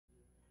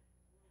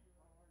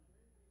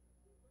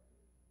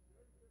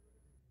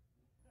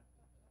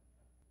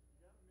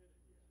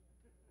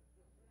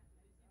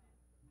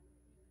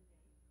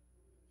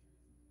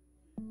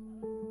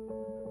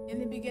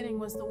the beginning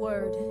was the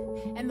Word,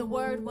 and the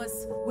Word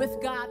was with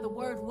God. The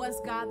Word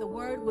was God. The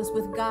Word was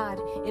with God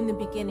in the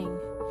beginning.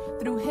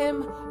 Through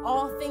him,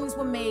 all things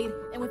were made,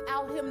 and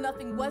without him,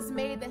 nothing was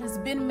made that has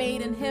been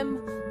made. In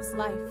him was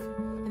life,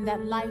 and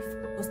that life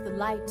was the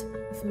light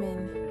of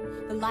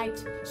men. The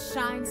light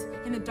shines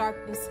in the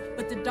darkness,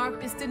 but the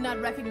darkness did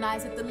not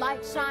recognize it. The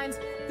light shines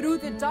through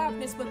the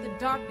darkness, but the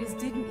darkness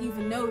didn't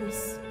even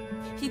notice.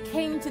 He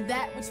came to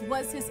that which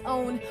was his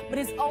own, but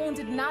his own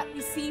did not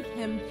receive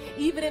him.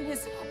 Even in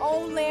his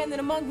own land and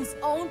among his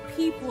own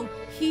people,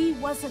 he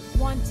wasn't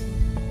wanted.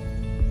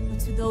 But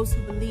to those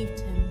who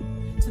believed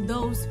him, to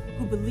those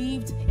who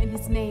believed in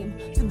his name,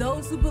 to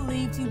those who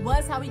believed he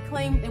was how he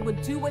claimed and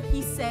would do what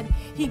he said,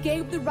 he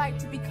gave the right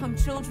to become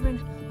children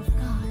of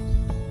God.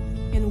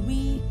 And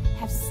we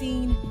have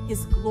seen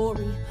his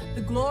glory,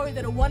 the glory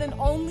that a one and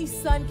only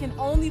Son can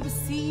only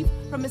receive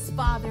from his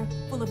Father,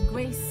 full of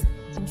grace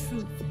and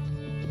truth.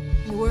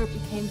 And the Word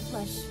became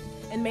flesh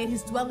and made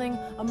his dwelling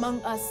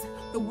among us.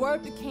 The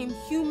Word became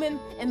human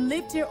and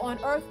lived here on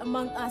earth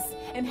among us.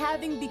 And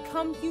having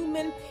become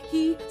human,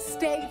 he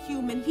stayed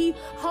human. He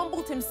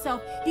humbled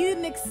himself. He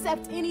didn't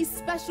accept any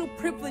special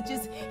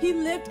privileges. He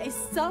lived a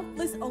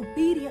selfless,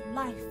 obedient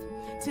life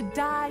to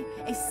die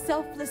a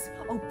selfless,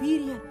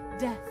 obedient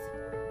death.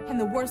 And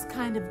the worst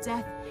kind of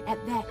death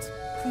at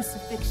that,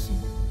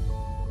 crucifixion.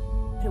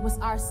 But it was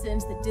our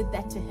sins that did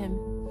that to him.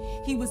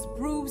 He was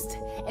bruised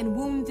and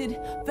wounded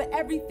for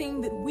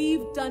everything that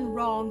we've done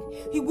wrong.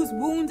 He was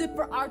wounded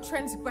for our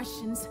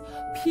transgressions,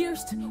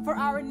 pierced for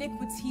our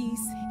iniquities.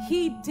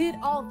 He did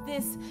all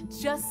this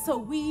just so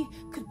we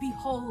could be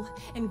whole.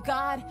 And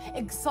God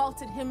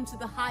exalted him to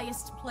the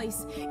highest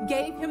place,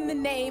 gave him the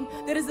name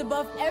that is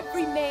above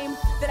every name,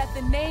 that at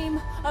the name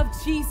of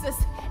Jesus,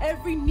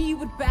 every knee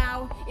would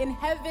bow in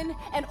heaven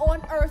and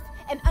on earth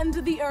and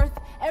under the earth.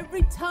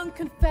 Every tongue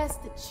confess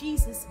that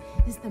Jesus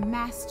is the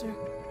master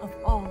of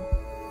all.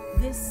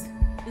 This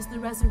is the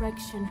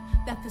resurrection,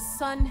 that the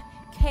Son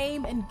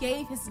came and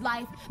gave his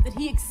life, that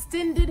he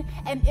extended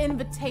an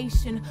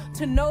invitation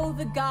to know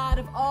the God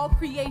of all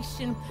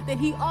creation, that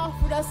he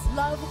offered us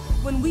love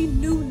when we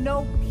knew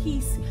no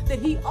peace, that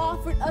he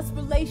offered us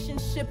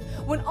relationship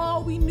when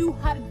all we knew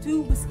how to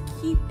do was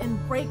keep and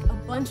break a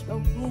bunch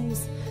of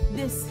rules.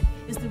 This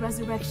is the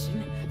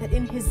resurrection, that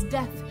in his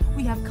death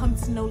we have come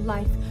to know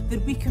life,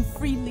 that we can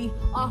freely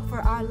offer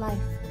our life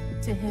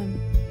to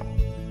him.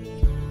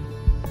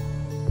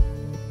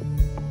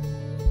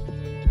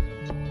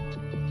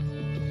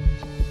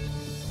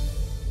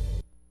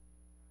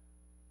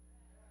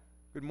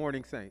 Good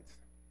morning, saints.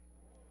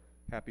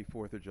 Happy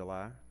 4th of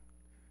July.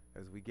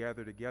 As we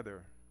gather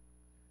together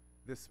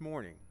this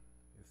morning,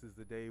 this is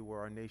the day where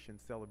our nation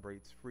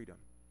celebrates freedom.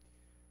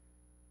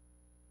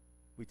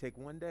 We take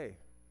one day,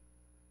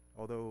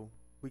 although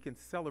we can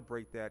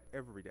celebrate that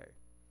every day.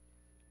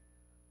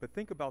 But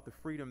think about the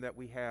freedom that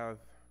we have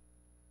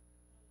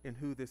in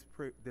who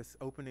this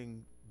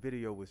opening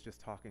video was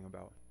just talking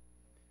about.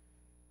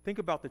 Think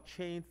about the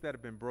chains that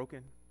have been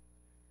broken.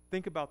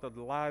 Think about the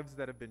lives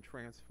that have been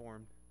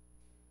transformed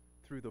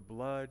through the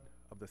blood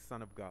of the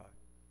Son of God.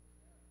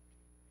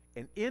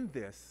 And in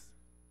this,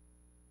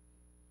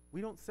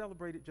 we don't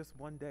celebrate it just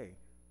one day,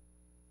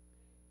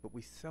 but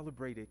we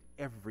celebrate it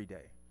every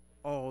day,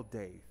 all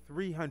day,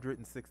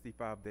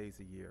 365 days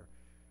a year.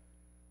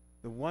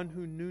 The one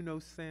who knew no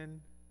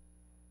sin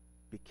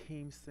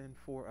became sin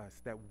for us,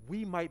 that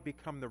we might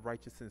become the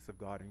righteousness of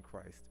God in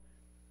Christ.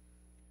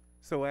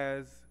 So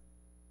as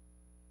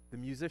the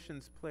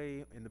musicians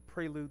play in the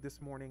prelude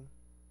this morning,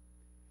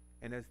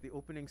 and as the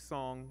opening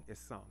song is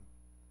sung,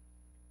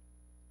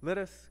 let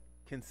us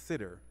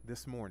consider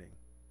this morning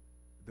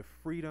the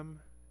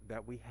freedom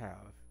that we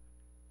have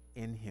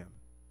in him.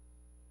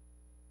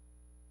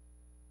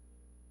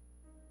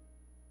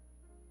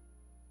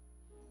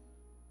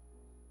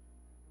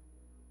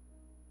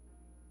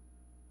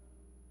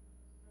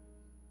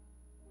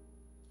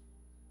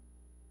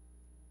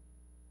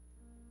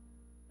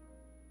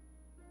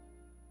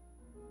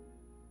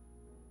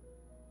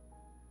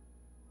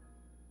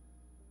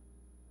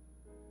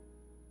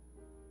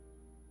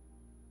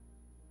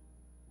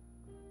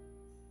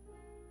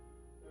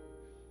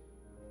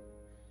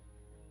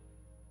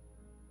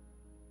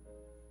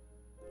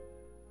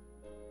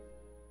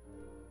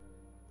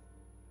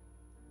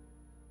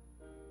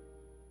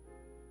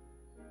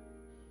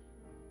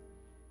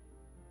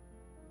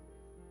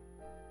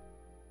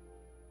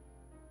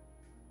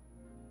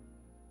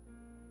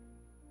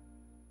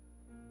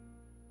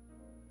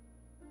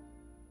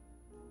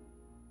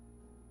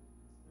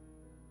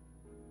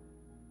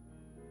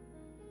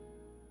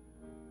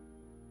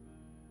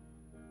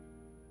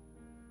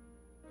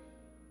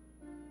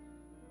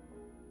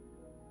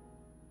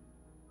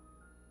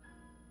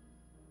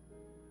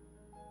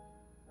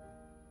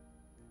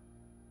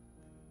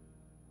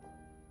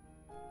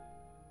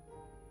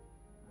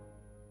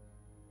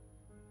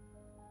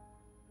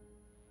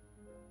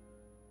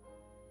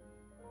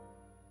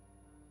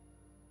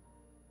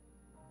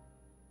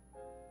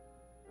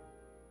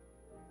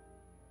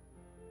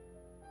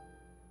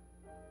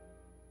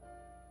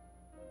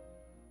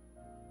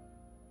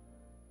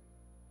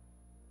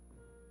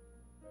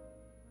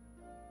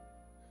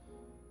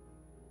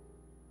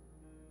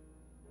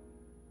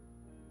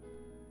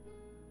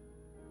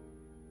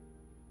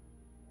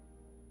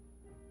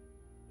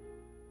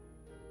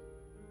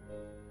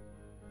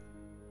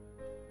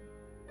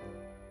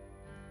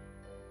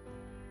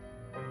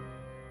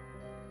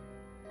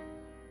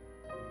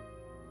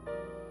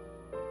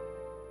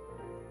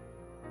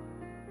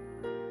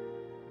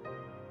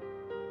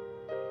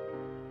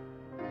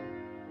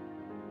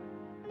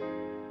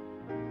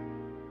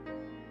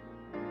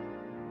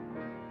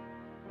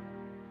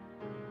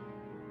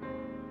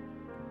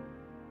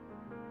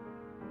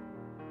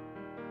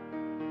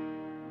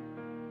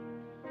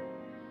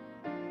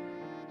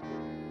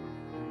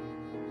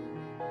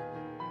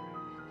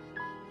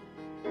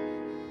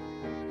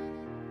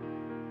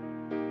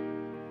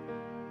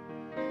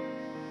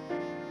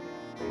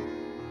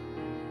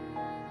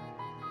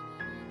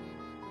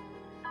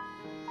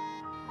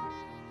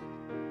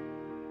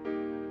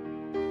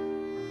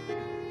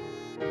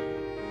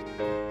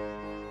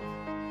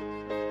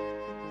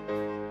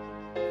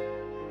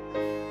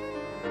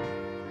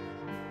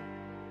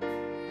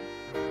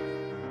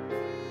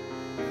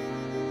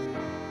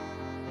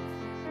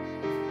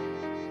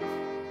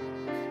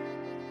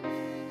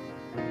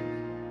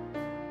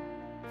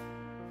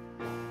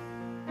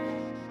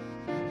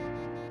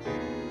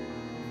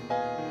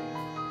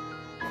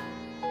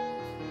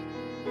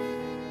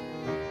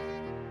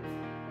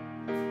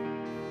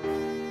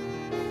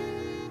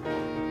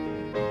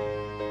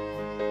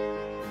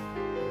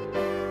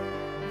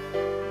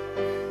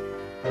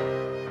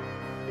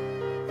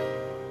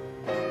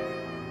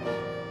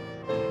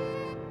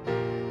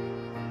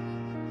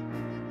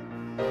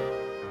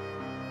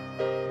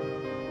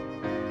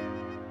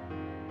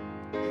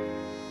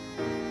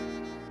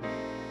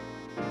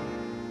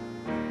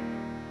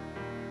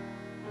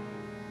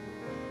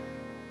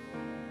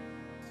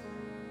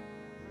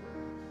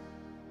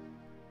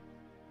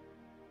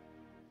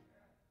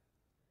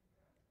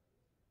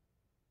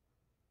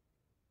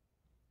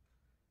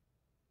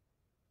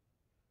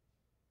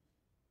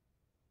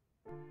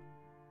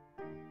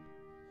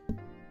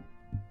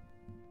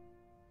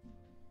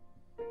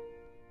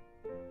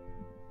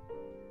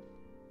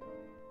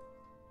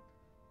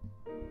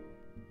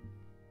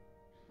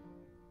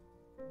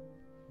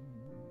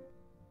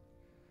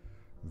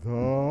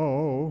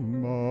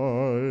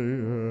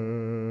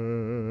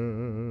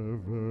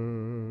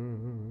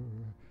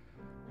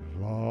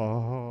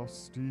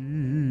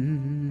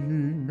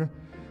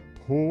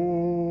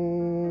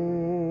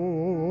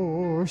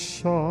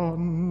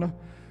 son,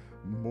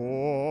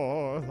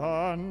 more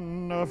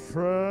than a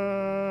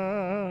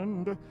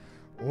friend,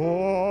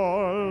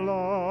 or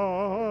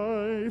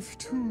life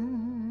to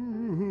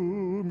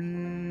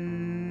me.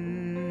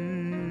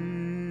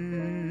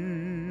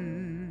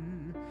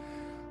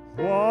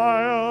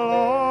 While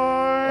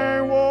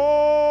I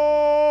walk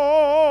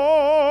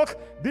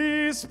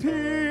this pilgrim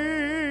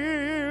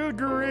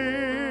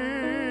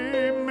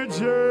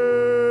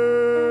journey,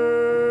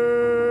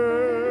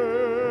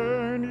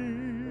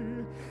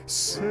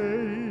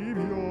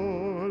 Savior,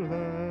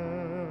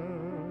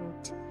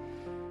 let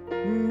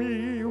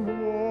me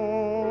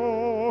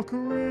walk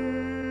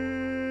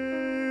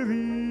with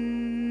thee.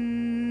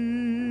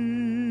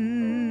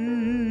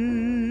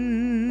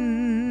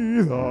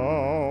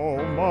 Thou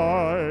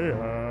my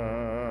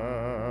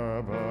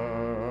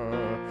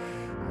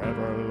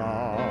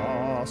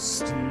everlasting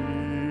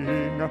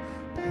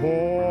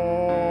portion,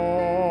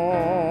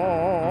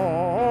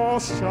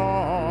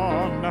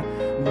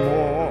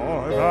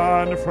 more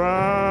than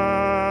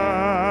friend,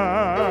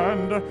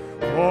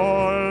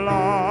 or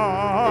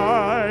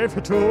life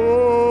to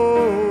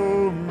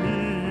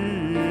me.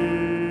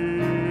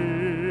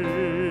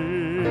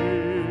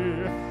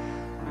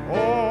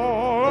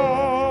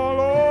 All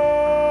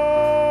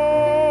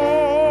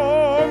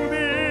along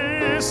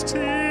this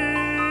tedious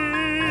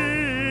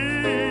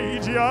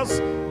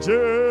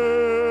journey,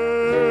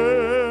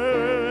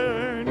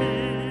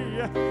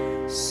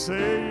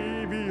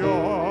 Savior,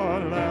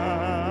 let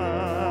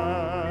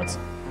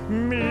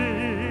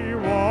me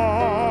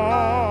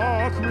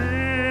walk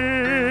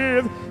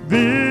with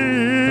thee.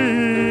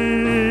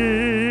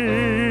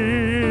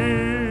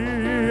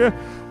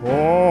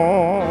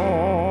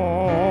 Oh,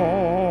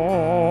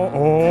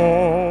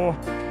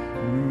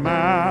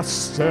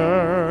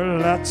 Master,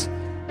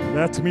 let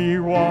me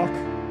walk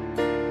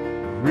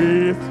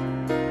with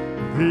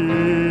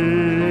thee.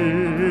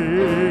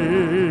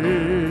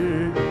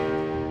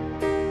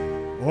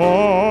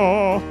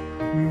 Oh,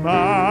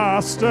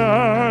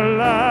 Master,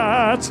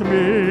 let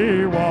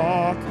me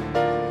walk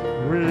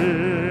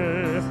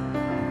with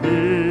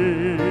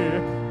thee.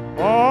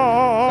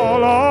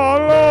 All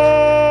along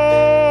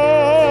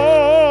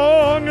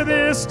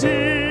this tedious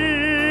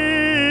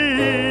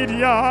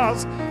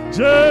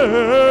journey,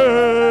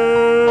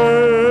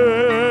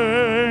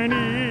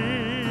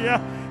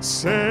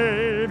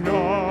 Savior,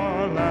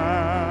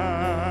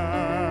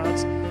 let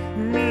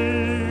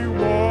me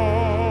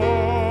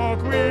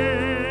walk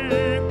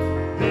with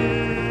thee.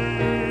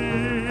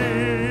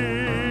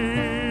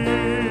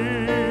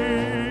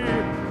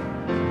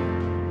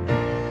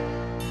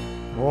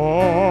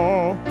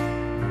 Oh,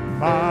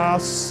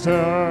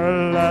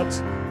 Master, let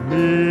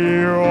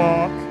me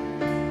walk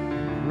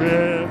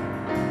with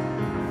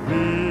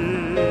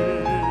thee.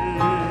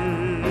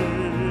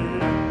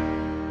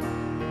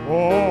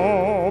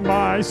 Oh,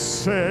 my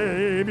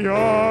Savior,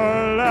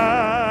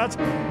 let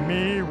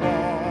me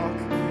walk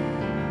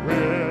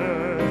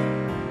with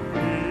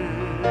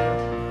thee.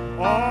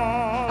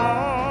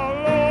 All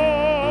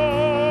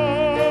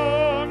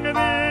along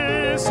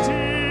this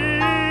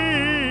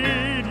tedious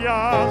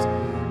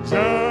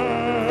journey,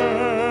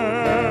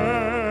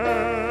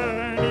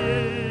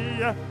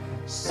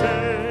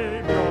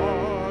 Savior,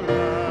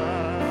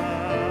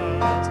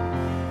 let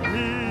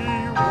me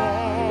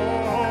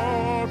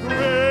walk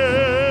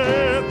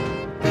with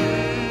thee.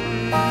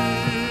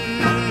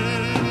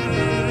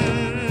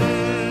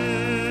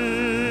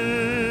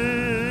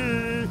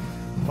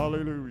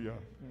 Hallelujah.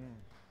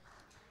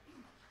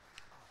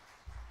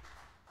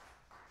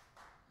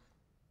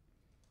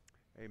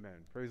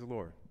 Amen. Praise the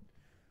Lord.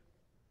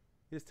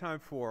 It's time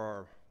for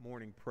our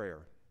morning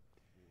prayer.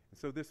 And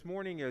so this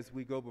morning, as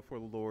we go before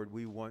the Lord,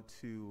 we want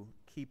to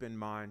keep in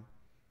mind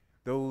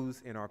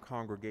those in our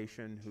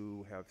congregation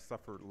who have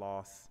suffered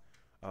loss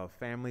of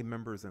family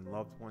members and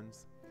loved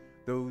ones,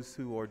 those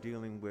who are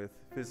dealing with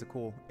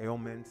physical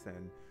ailments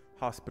and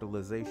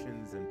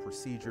hospitalizations and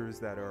procedures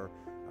that are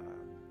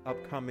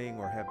upcoming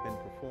or have been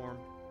performed.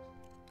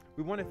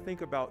 We want to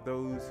think about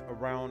those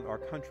around our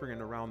country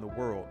and around the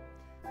world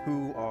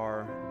who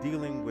are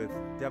dealing with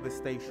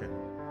devastation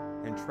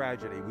and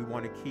tragedy. We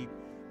want to keep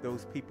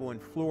those people in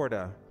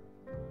Florida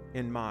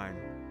in mind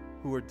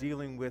who are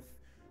dealing with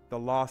the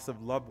loss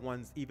of loved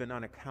ones even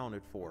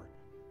unaccounted for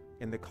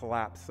in the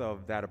collapse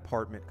of that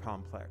apartment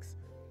complex.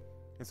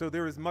 And so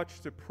there is much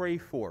to pray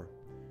for.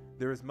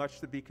 There is much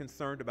to be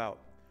concerned about.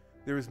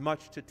 There is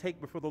much to take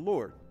before the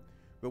Lord.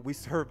 But we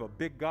serve a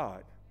big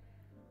God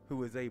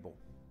who is able.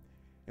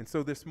 And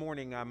so this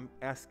morning I'm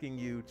asking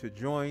you to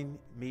join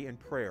me in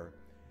prayer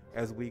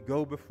as we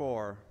go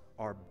before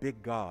our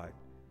big God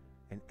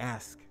and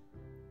ask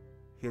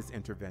his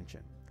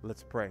intervention.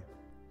 Let's pray.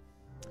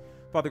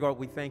 Father God,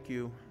 we thank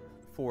you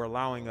for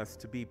allowing us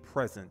to be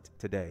present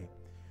today.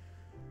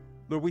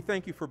 Lord, we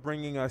thank you for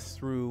bringing us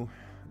through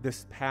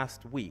this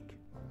past week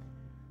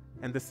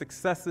and the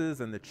successes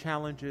and the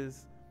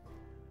challenges,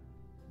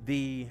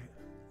 the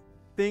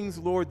things,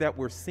 Lord, that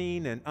were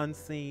seen and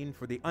unseen,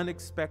 for the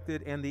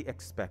unexpected and the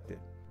expected.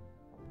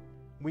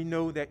 We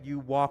know that you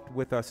walked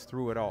with us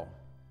through it all.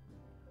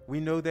 We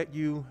know that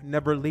you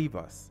never leave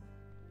us.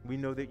 We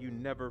know that you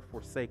never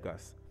forsake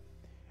us.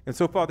 And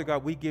so, Father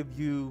God, we give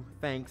you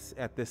thanks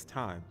at this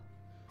time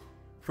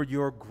for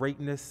your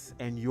greatness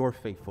and your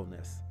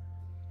faithfulness.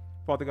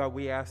 Father God,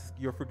 we ask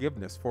your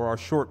forgiveness for our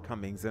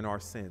shortcomings and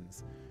our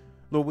sins.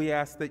 Lord, we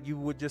ask that you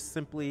would just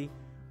simply,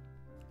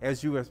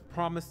 as you have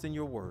promised in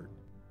your word,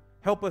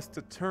 help us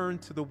to turn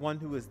to the one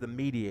who is the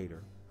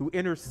mediator, who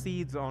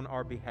intercedes on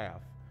our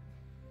behalf.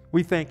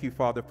 We thank you,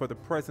 Father, for the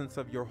presence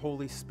of your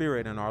Holy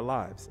Spirit in our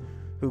lives,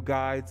 who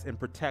guides and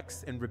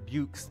protects and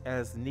rebukes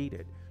as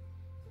needed.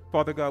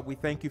 Father God, we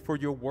thank you for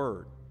your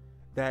word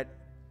that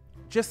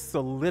just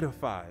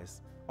solidifies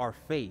our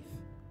faith,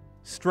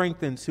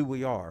 strengthens who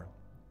we are,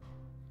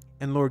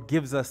 and Lord,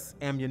 gives us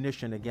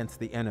ammunition against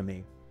the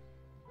enemy.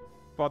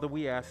 Father,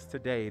 we ask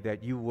today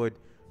that you would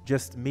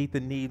just meet the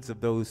needs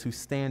of those who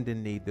stand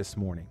in need this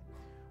morning,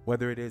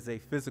 whether it is a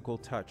physical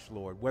touch,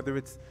 Lord, whether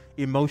it's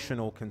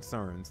emotional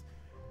concerns,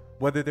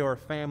 whether there are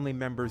family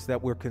members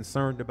that we're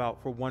concerned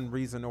about for one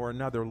reason or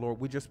another. Lord,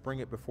 we just bring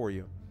it before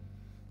you.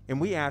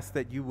 And we ask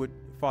that you would,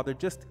 Father,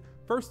 just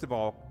first of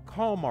all,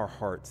 calm our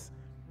hearts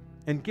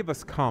and give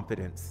us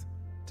confidence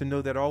to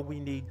know that all we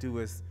need to do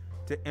is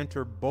to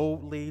enter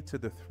boldly to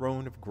the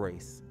throne of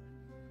grace.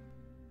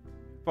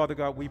 Father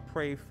God, we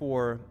pray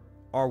for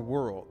our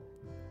world.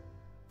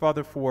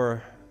 Father,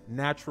 for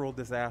natural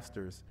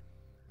disasters.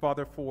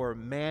 Father, for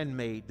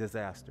man-made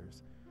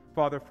disasters.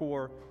 Father,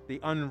 for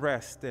the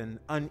unrest and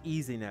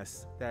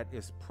uneasiness that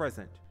is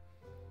present.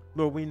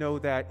 Lord, we know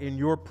that in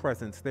your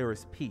presence there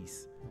is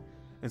peace.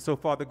 And so,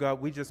 Father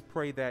God, we just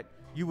pray that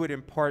you would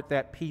impart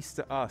that peace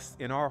to us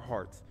in our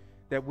hearts,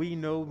 that we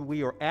know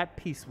we are at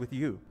peace with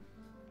you,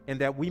 and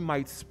that we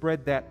might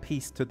spread that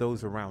peace to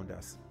those around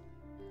us.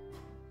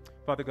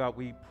 Father God,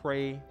 we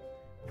pray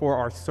for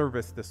our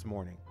service this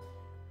morning,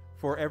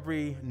 for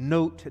every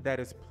note that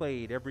is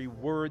played, every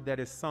word that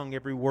is sung,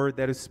 every word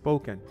that is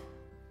spoken.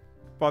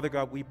 Father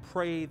God, we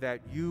pray that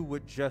you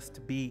would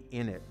just be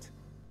in it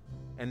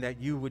and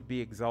that you would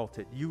be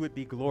exalted, you would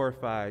be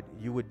glorified,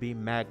 you would be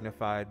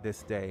magnified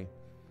this day.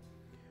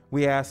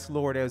 We ask,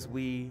 Lord, as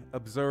we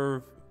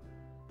observe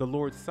the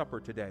Lord's Supper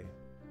today,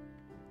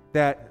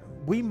 that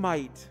we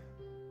might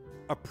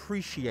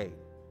appreciate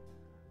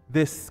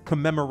this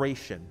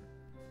commemoration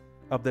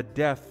of the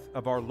death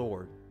of our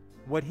Lord,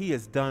 what he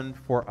has done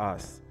for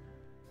us,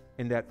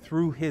 and that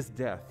through his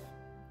death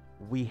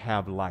we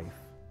have life.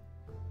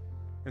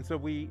 And so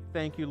we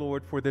thank you,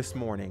 Lord, for this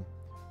morning.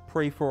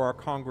 Pray for our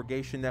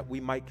congregation that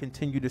we might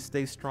continue to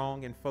stay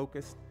strong and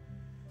focused.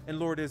 And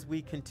Lord, as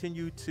we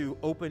continue to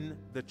open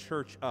the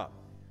church up,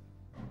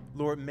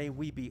 Lord, may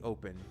we be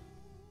open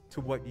to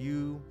what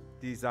you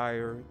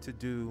desire to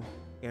do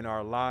in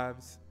our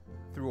lives,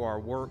 through our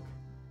work,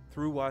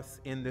 through us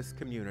in this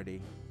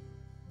community.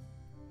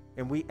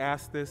 And we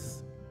ask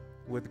this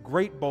with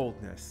great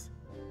boldness,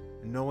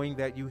 knowing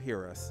that you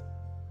hear us.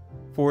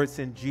 For it's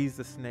in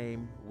Jesus'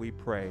 name we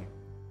pray.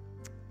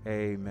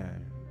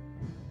 Amen.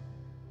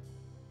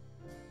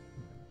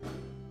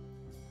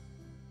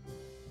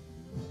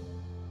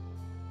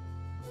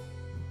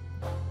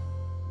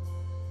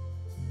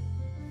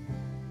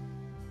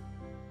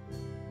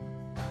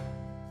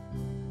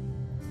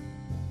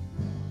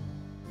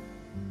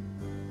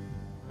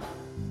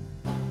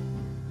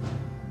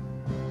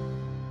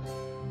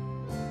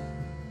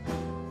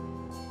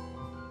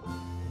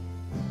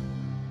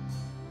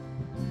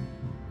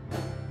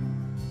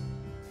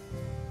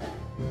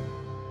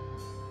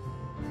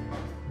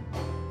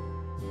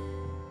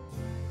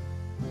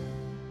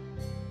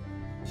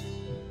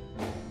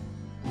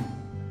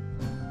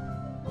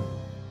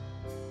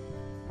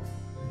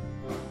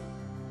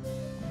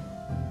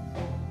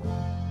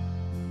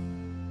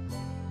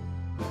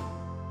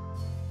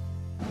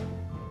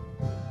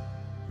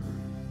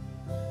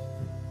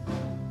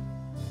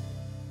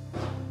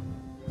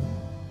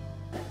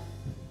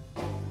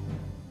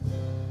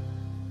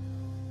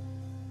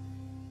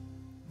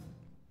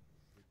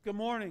 Good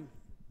morning.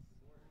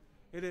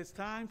 It is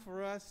time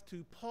for us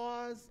to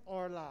pause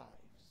our lives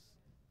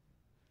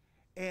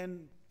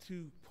and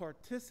to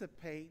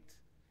participate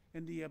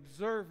in the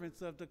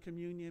observance of the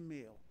communion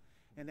meal.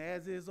 And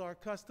as is our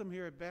custom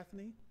here at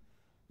Bethany,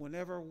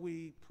 whenever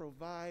we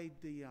provide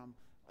the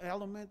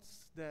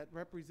elements that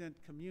represent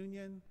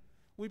communion,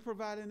 we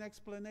provide an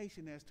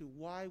explanation as to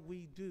why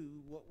we do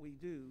what we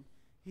do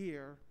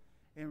here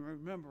in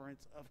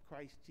remembrance of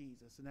Christ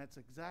Jesus. And that's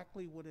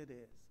exactly what it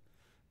is.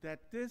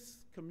 That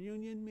this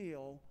communion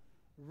meal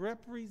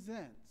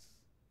represents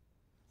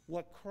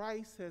what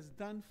Christ has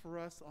done for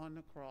us on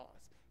the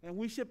cross. And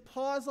we should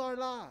pause our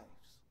lives.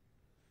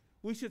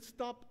 We should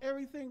stop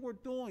everything we're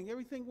doing,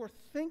 everything we're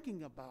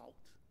thinking about,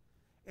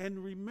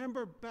 and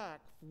remember back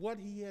what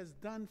he has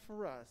done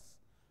for us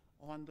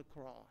on the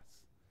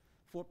cross.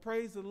 For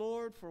praise the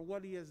Lord for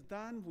what he has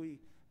done.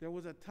 There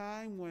was a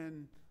time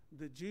when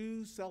the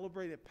Jews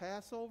celebrated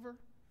Passover,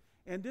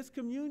 and this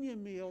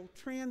communion meal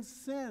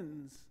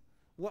transcends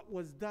what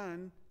was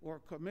done or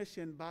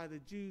commissioned by the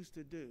Jews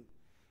to do.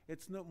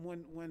 It's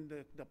when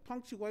the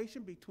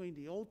punctuation between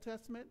the Old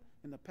Testament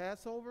and the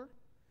Passover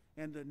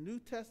and the New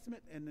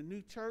Testament and the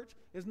new church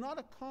is not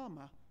a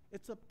comma,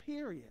 it's a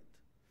period.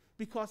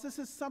 Because this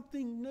is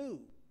something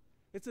new.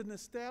 It's an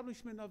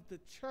establishment of the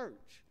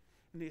church.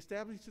 And the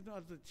establishment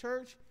of the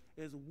church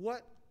is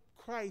what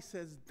Christ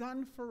has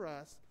done for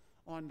us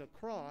on the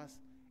cross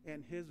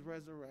and his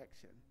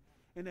resurrection.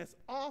 And as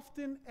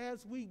often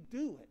as we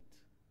do it,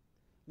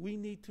 we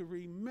need to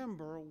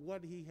remember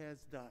what he has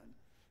done.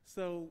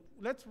 So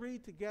let's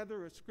read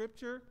together a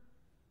scripture.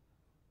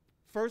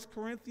 1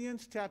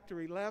 Corinthians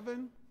chapter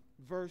 11,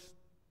 verse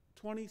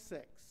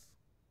 26.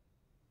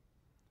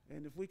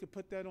 And if we could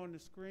put that on the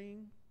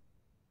screen.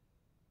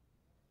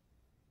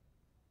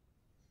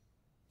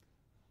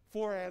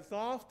 For as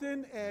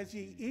often as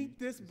ye eat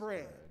this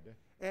bread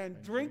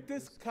and drink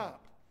this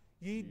cup,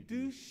 ye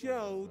do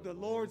show the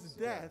Lord's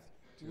death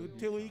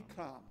till he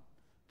come.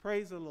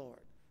 Praise the Lord.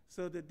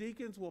 So the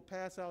deacons will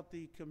pass out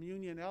the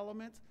communion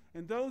elements.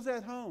 And those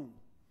at home,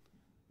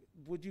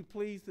 would you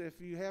please, if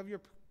you have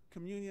your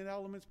communion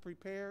elements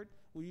prepared,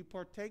 will you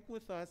partake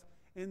with us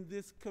in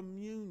this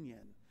communion?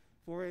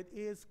 For it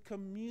is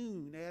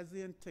commune, as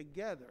in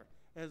together,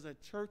 as a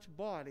church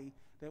body,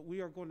 that we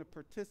are going to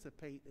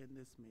participate in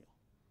this meal.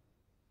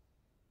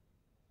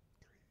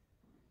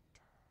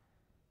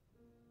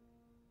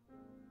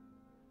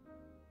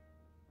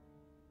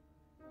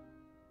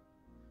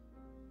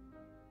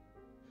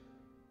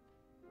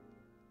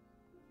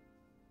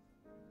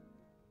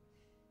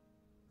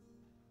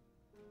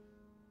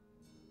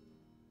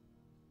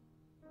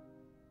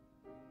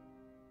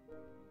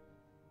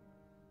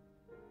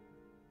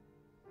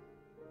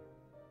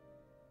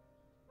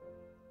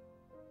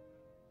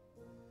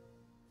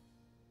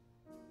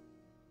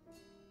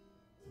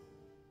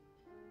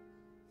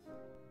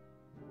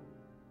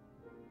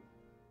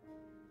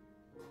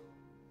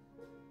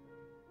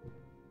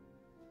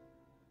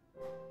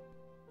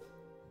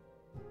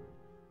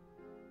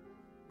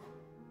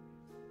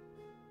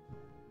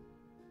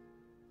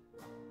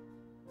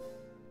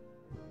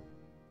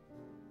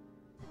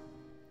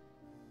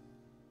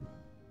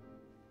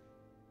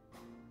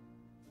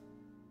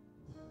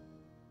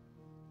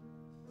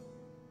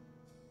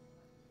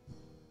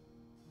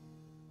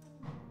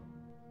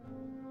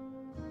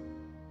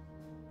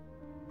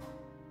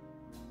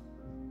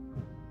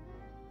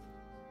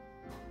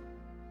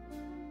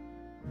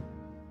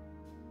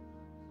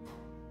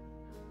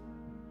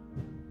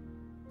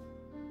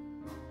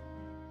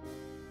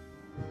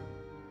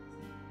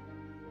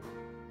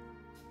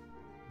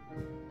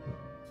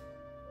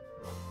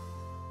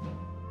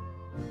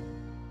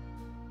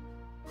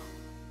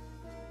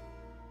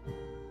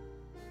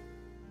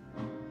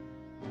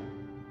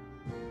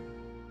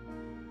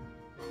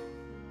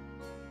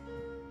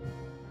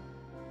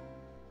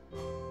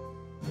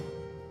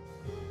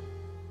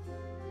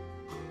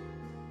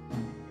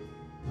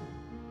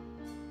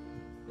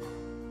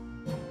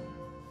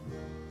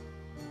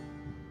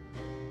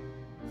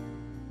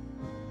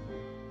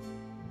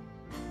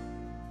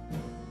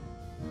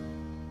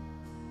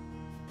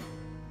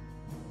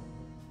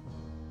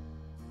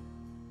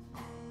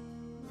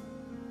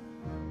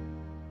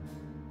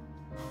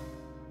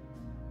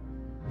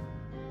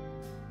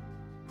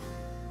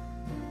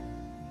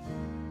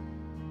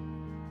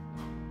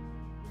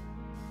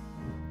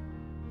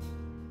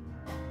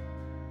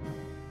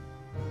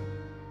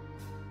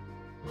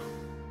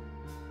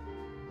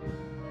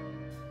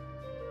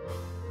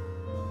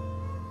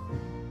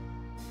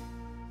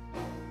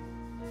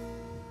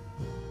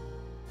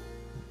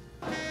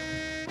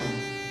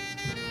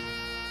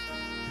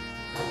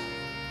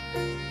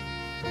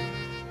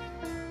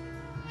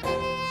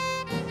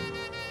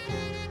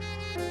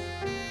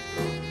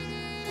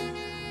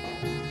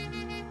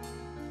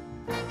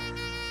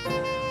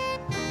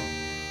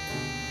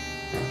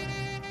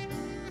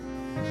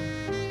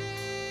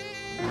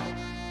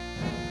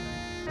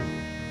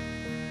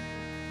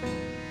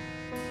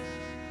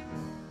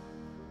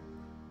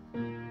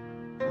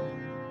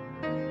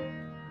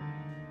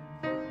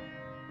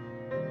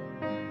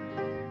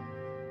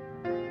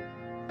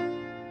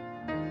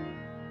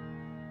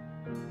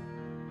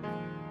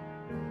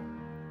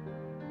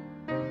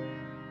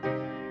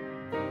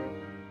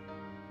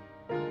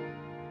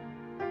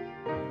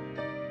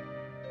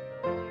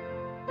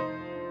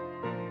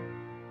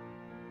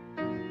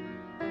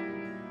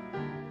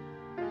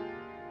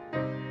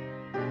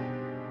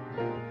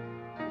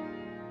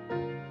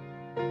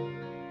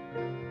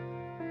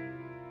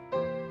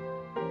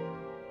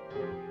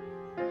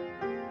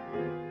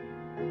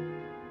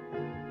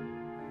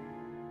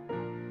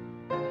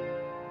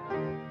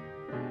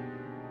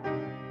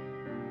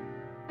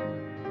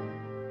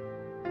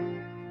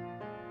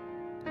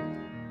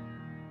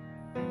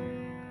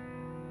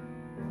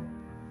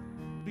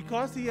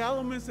 Because the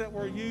elements that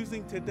we're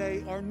using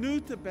today are new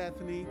to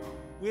Bethany,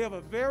 we have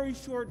a very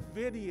short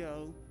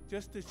video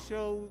just to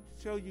show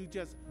you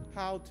just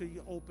how to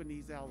open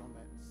these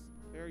elements.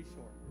 Very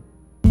short.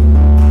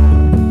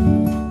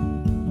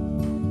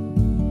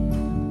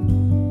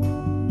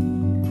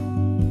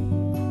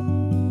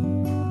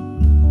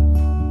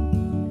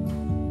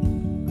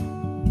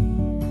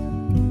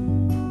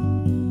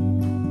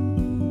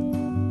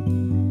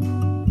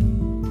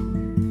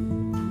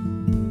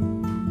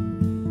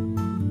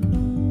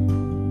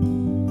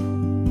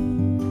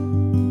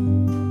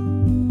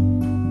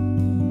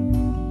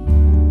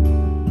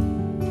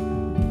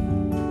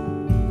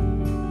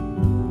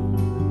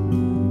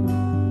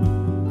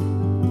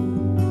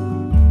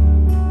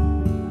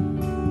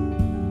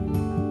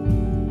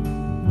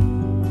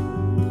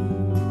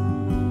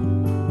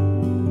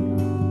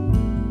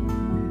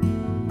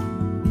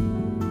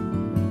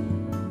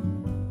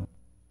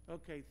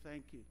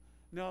 Thank you.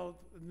 Now,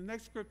 the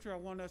next scripture I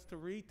want us to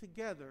read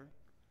together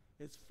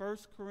is 1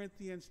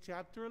 Corinthians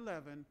chapter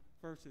 11,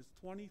 verses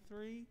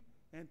 23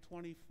 and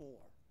 24.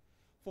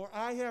 For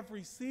I have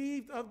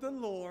received of the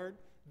Lord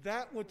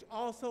that which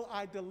also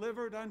I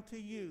delivered unto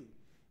you,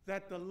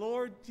 that the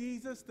Lord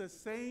Jesus, the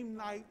same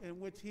night in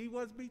which he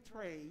was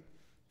betrayed,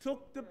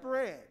 took the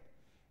bread,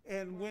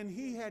 and when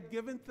he had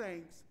given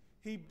thanks,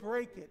 he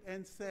brake it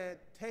and said,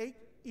 Take,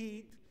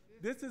 eat,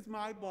 this is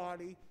my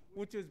body,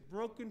 which is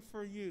broken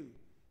for you.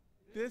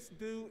 This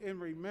do in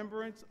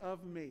remembrance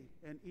of me.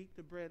 And eat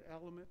the bread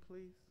element,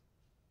 please.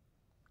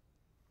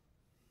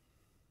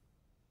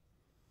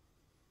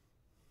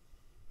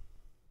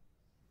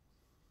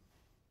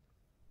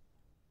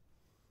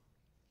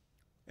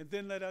 And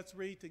then let us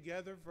read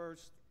together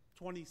verse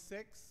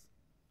 26.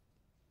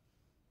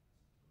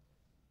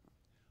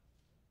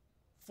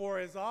 For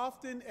as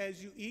often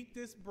as you eat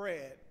this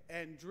bread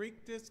and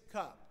drink this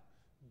cup,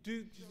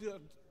 ye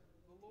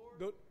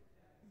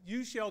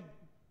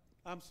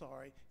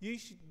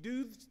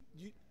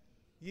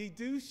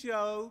do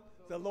show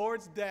the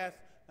Lord's death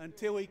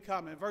until he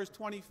come. In verse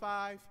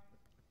 25,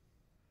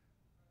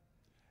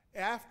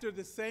 after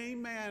the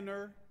same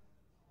manner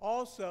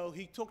also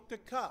he took the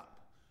cup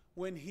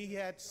when he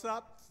had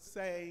supped,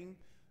 saying,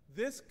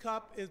 This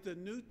cup is the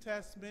New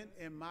Testament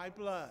in my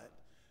blood.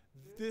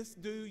 This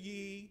do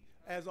ye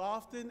as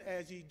often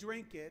as ye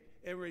drink it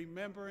in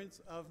remembrance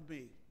of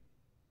me.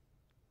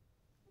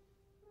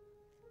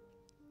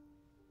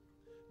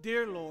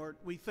 Dear Lord,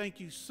 we thank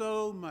you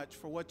so much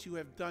for what you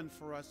have done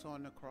for us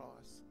on the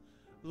cross.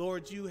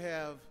 Lord, you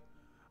have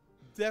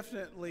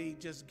definitely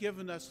just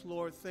given us,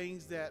 Lord,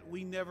 things that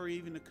we never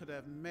even could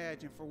have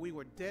imagined, for we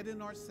were dead in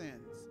our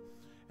sins.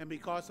 And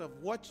because of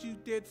what you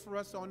did for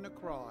us on the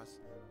cross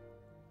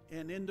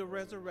and in the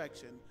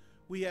resurrection,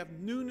 we have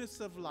newness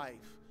of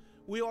life.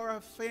 We are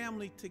a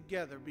family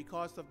together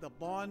because of the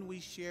bond we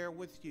share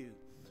with you.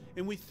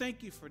 And we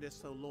thank you for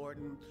this, oh Lord,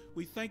 and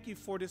we thank you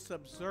for this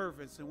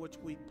observance in which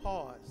we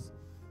pause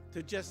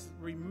to just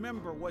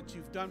remember what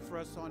you've done for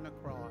us on the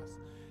cross.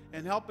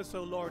 And help us,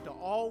 oh Lord, to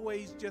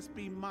always just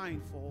be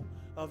mindful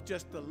of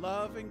just the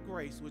love and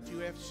grace which you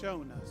have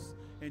shown us.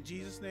 In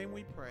Jesus' name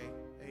we pray,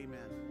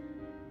 amen.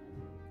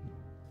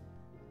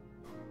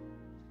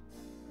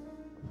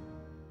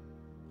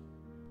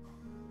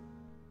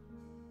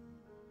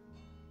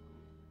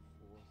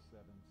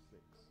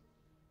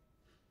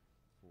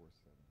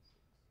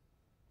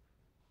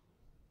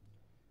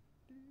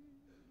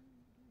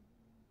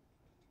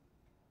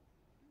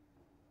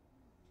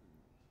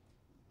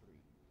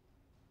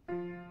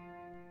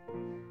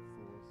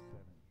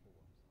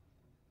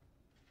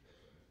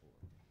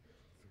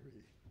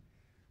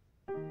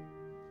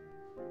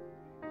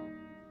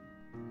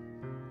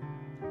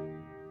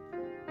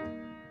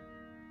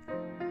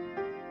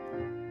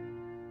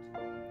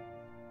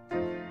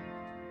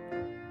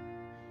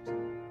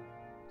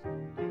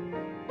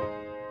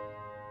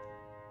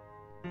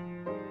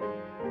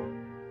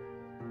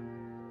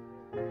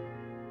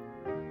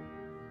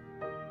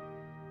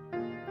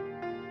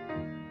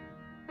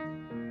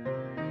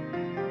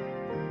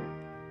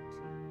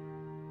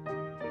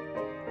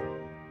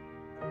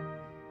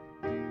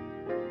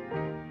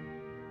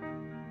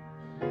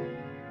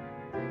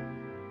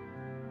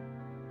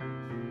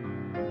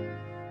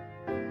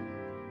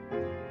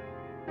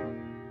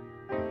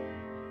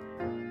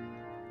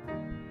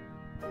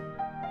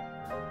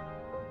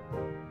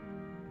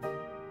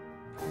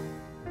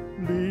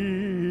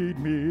 Lead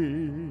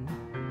me,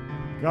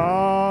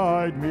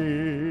 guide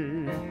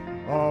me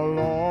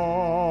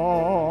along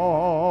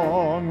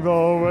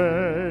the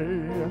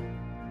way.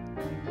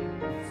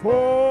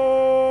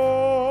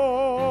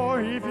 For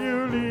if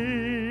you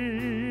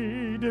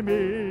lead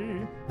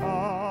me,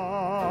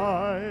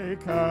 I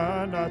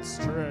cannot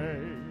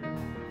stray.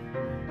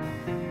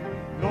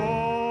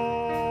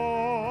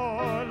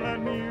 Lord,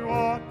 let me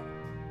walk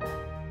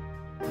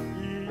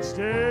each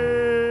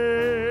day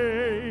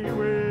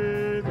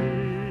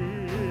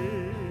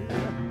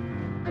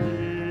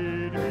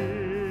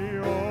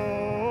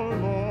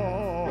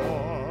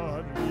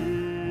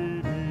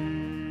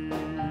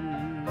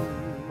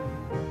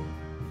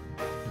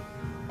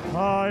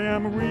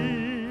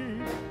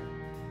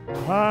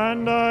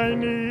and I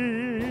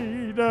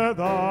need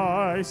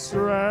thy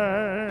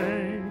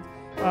strength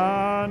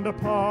and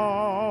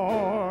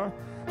power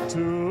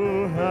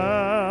to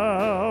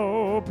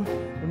help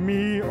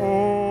me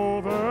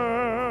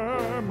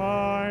over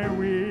my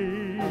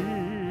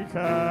weakest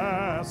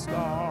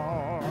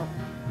hour.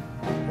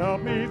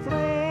 Help me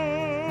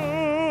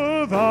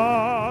through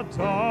the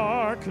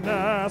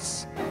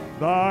darkness,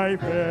 thy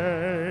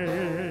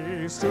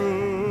face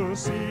to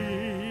see.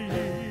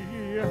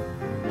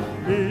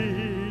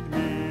 Lead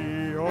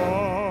me,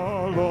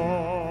 oh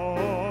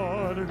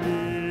Lord,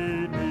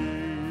 lead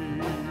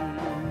me.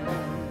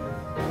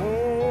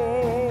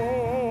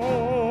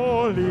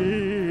 Oh,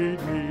 lead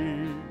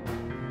me,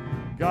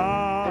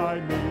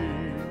 guide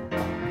me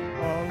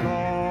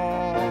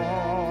along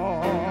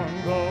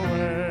the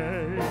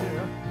way.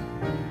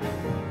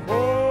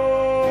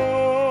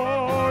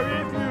 For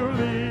if you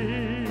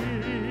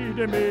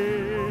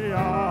me,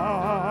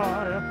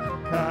 I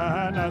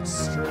cannot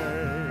stray.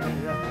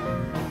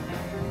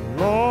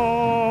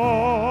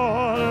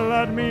 Lord,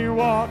 let me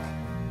walk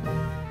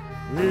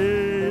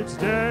each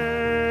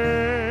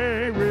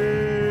day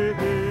with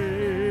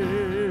thee.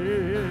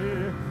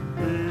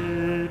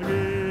 Lead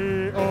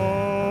me,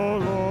 oh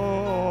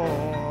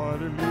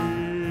Lord,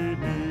 lead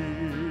me.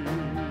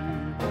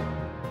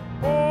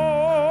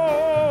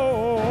 Oh,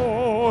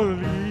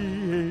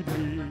 lead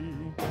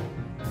me,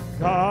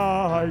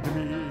 guide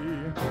me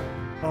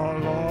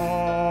along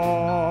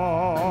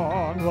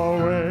the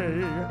way.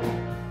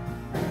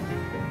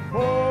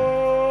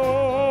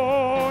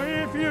 Oh,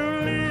 if you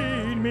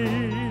lead me,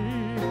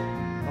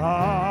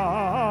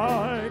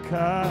 I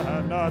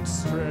cannot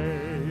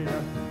stray.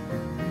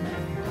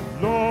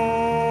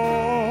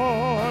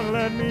 Lord,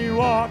 let me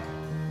walk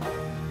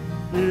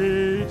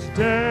each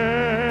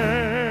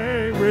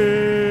day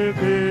with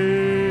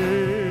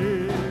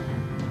thee.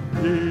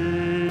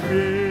 Lead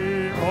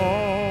me,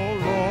 oh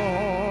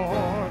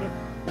Lord,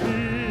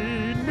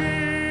 lead me.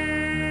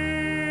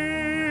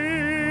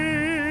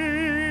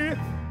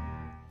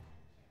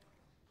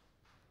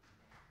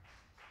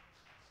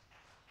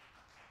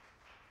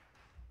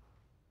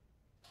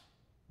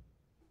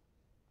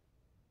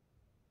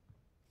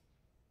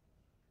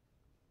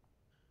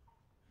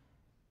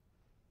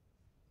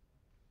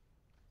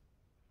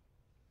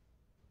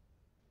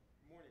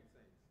 Morning,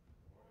 saints.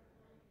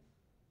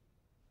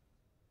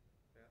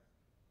 Yeah.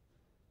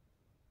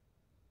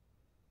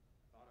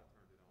 Thought I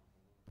turned it on.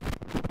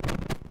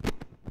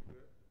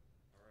 Good?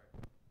 All right.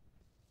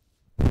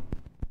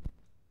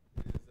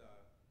 It is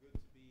good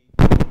to be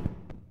in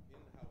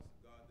the house of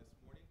God this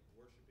morning,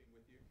 worshiping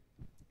with you.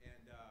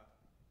 And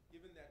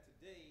given that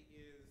today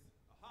is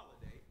a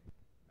holiday,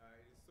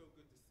 it is so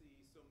good to see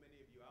so many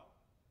of you out.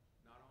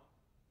 Not on?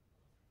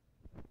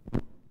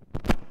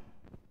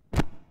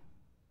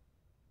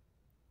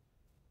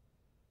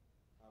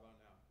 How about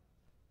now?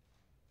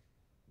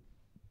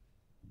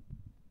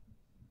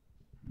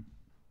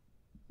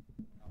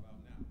 How about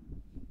now?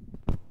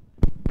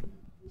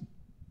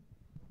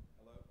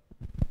 Hello?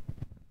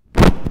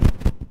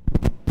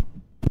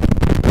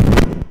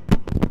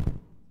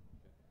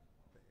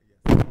 Yes.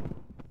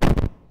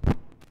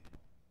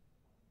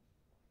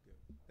 Good.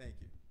 Thank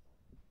you.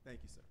 Thank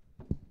you, sir.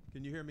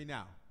 Can you hear me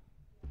now?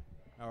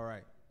 All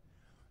right.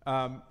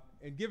 And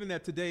given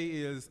that today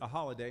is a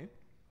holiday,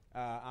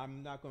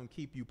 I'm not going to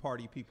keep you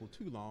party people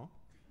too long.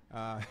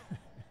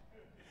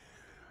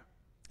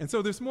 And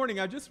so this morning,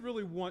 I just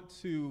really want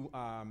to,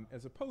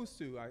 as opposed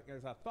to,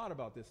 as I thought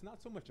about this,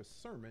 not so much a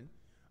sermon,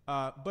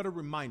 but a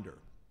reminder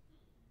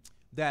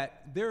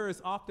that there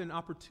is often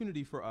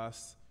opportunity for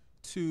us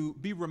to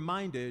be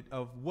reminded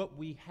of what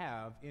we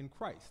have in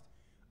Christ.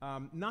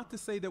 Not to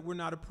say that we're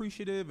not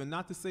appreciative and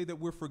not to say that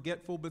we're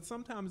forgetful, but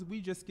sometimes we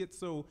just get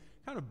so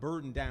kind of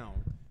burdened down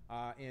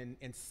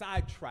and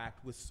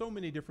sidetracked with so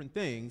many different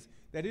things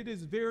that it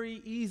is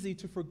very easy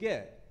to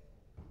forget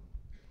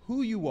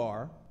who you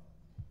are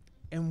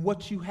and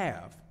what you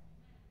have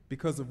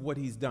because of what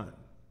he's done.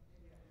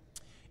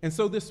 And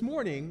so this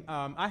morning,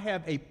 I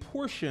have a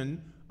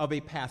portion of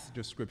a passage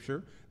of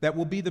Scripture that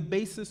will be the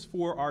basis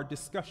for our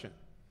discussion.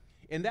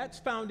 And that's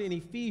found in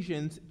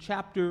Ephesians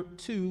chapter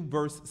 2,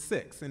 verse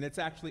 6. And it's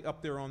actually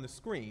up there on the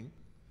screen.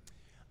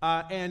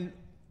 And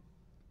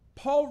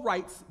Paul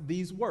writes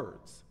these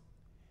words,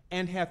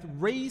 "And hath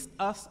raised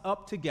us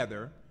up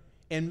together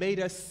and made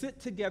us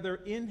sit together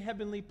in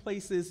heavenly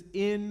places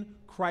in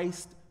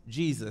Christ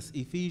Jesus."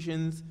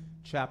 Ephesians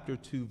chapter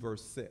 2,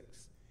 verse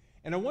 6.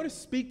 And I want to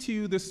speak to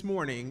you this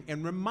morning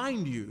and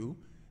remind you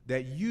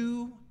that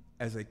you,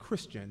 as a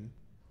Christian,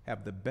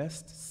 have the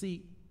best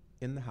seat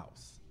in the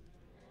house.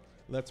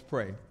 Let's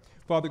pray.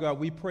 Father God,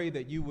 we pray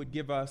that you would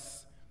give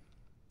us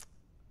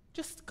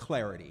just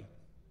clarity.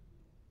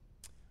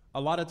 A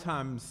lot of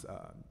times,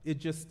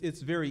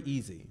 it's very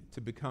easy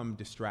to become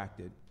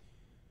distracted.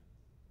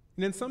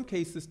 And in some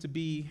cases, to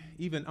be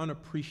even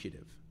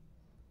unappreciative,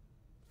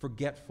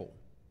 forgetful,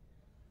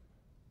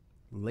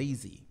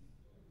 lazy.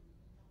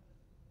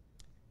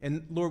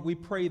 And Lord, we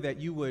pray that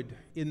you would,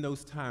 in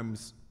those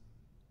times,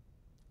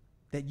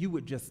 that you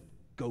would just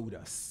goad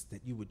us,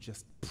 that you would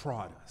just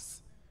prod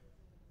us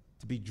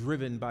to be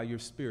driven by your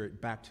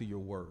Spirit back to your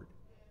word,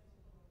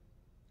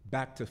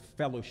 back to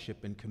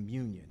fellowship and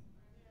communion,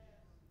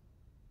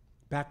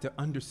 back to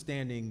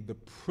understanding the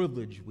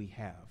privilege we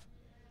have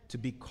to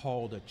be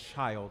called a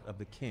child of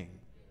the King.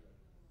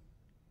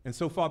 And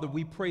so, Father,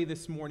 we pray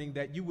this morning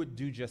that you would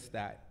do just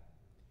that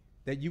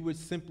you would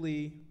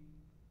simply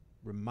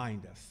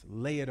remind us,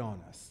 lay it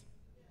on us,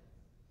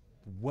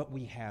 what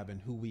we have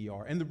and who we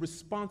are, and the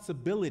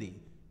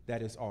responsibility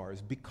that is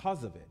ours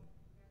because of it.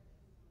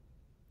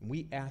 And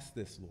we ask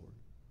this, Lord,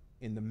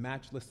 in the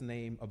matchless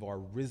name of our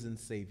risen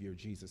Savior,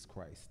 Jesus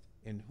Christ,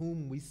 in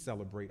whom we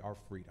celebrate our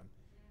freedom.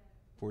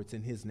 For it's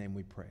in his name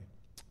we pray.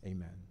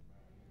 Amen.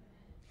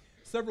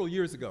 Several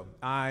years ago,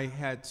 I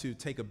had to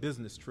take a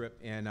business trip,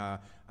 and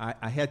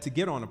I had to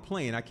get on a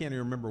plane. I can't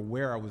even remember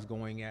where I was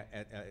going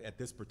at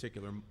this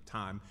particular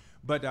time,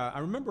 but I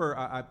remember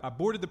I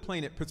boarded the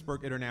plane at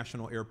Pittsburgh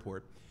International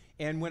Airport,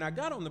 and when I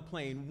got on the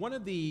plane, one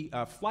of the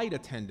flight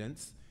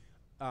attendants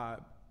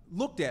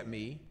looked at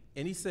me,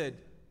 and he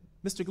said,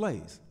 "Mr.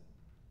 Glaze."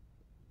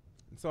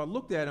 And so I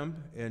looked at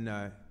him,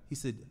 and he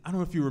said, "I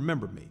don't know if you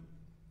remember me."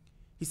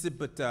 He said,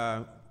 "But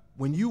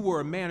when you were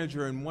a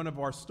manager in one of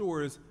our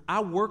stores, I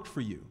worked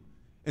for you."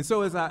 And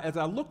so as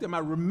I looked at him, I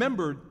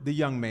remembered the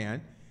young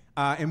man,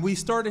 and we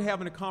started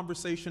having a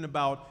conversation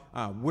about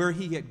where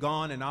he had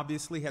gone, and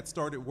obviously had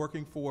started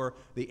working for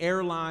the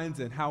airlines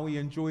and how he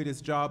enjoyed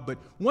his job. But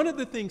one of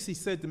the things he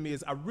said to me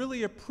is, "I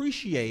really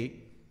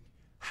appreciate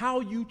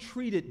how you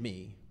treated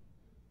me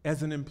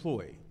as an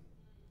employee."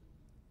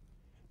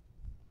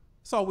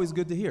 It's always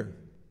good to hear,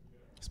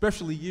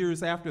 especially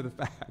years after the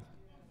fact.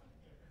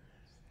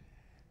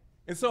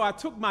 And so I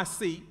took my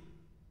seat,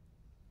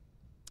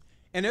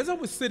 and as I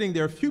was sitting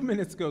there, a few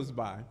minutes goes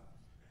by,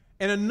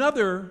 and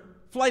another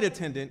flight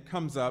attendant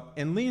comes up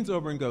and leans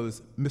over and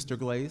goes, "Mr.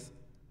 Glaze?"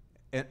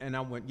 And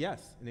I went,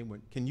 "Yes." And they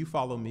went, "Can you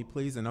follow me,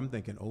 please?" And I'm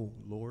thinking, "Oh,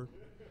 Lord."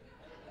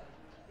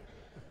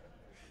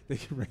 They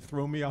can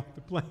throw me off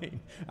the plane.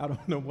 I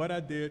don't know what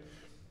I did.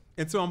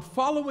 And so I'm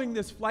following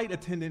this flight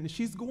attendant, and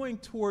she's going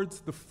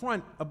towards the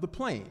front of the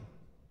plane.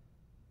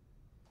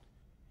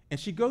 And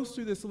she goes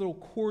through this little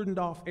cordoned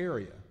off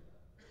area.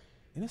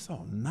 And it's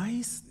all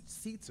nice. The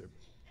seats are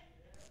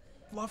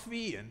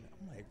fluffy. And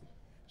I'm like,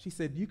 she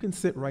said, "You can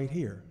sit right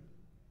here."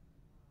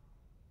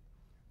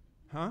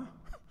 Huh?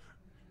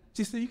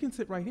 She said, "You can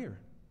sit right here."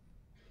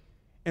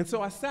 And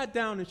so I sat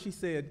down, and she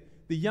said,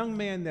 "The young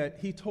man that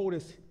he told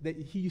us that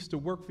he used to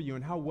work for you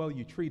and how well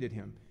you treated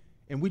him.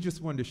 And we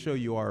just wanted to show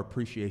you our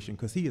appreciation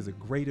because he is a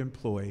great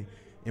employee,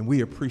 and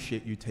we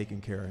appreciate you taking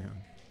care of him."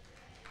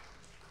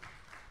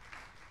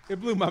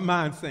 It blew my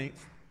mind,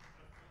 saints.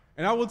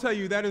 And I will tell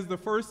you, that is the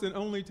first and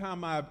only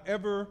time I've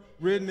ever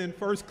ridden in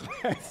first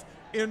class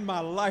in my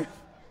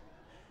life.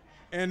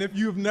 And if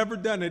you've never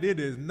done it, it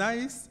is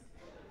nice.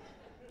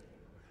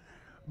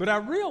 But I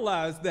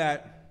realized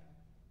that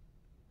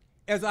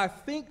as I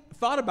think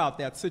about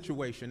that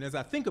situation,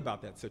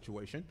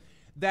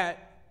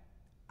 that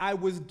I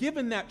was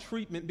given that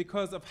treatment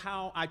because of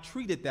how I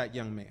treated that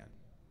young man.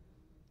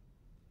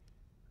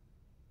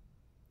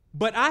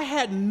 But I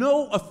had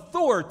no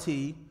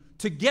authority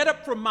to get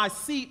up from my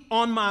seat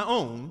on my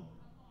own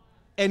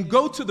and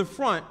go to the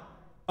front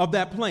of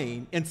that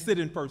plane and sit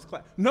in first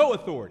class. No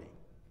authority.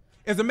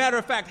 As a matter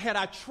of fact, had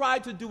I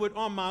tried to do it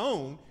on my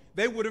own,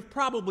 they would have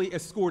probably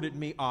escorted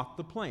me off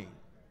the plane.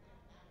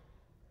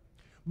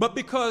 But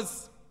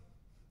because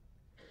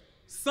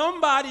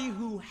somebody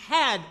who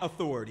had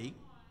authority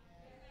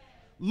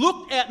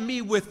looked at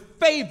me with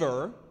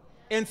favor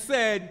and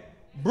said,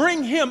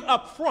 "Bring him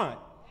up front,"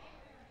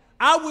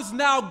 I was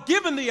now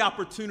given the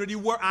opportunity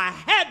where I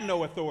had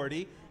no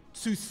authority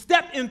to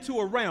step into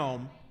a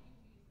realm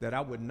that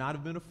I would not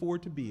have been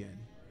afforded to be in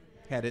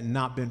had it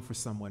not been for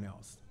someone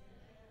else.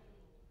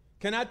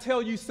 Can I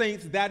tell you,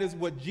 saints, that is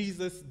what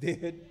Jesus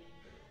did?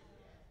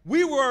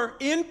 We were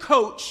in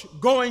coach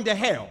going to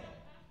hell,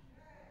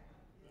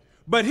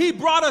 but he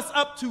brought us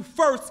up to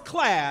first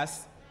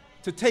class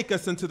to take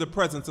us into the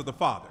presence of the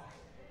Father.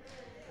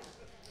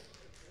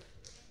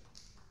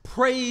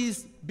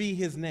 Praise be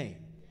his name.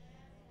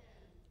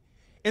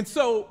 And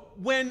so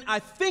when I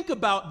think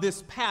about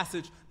this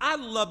passage,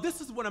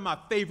 this is one of my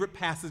favorite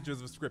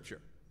passages of Scripture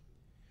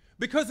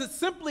because it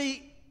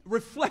simply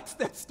reflects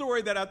that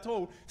story that I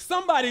told.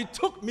 Somebody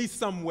took me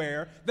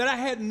somewhere that I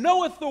had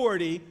no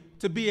authority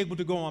to be able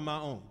to go on my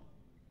own,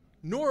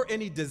 nor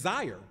any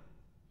desire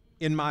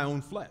in my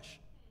own flesh.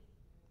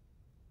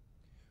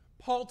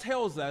 Paul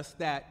tells us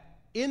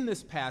that in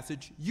this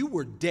passage, you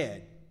were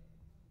dead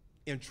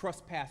in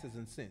trespasses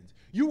and sins.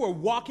 You were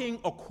walking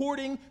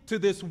according to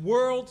this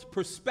world's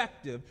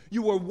perspective.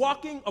 You were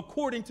walking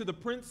according to the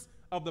prince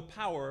of the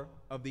power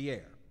of the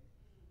air.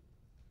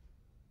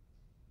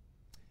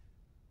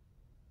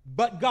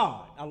 But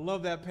God, I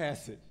love that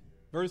passage.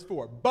 Verse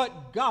 4,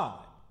 but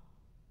God,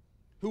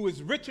 who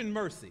is rich in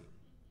mercy,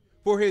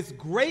 for his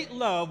great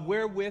love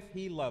wherewith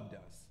he loved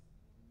us.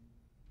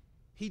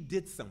 He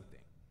did something.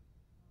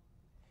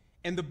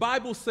 And the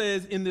Bible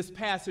says in this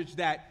passage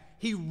that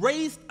he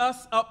raised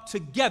us up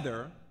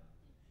together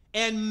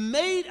and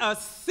made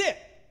us sit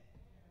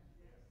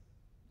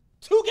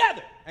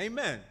together.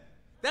 Amen.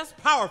 That's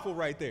powerful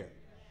right there.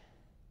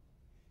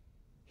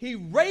 He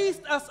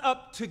raised us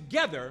up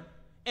together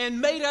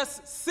and made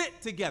us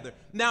sit together.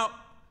 Now,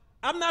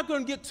 I'm not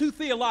going to get too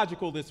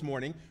theological this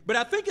morning, but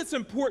I think it's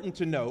important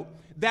to note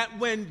that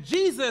when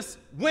Jesus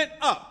went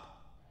up,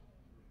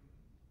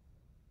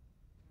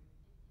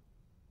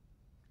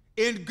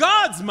 in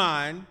God's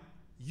mind,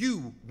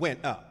 you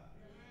went up.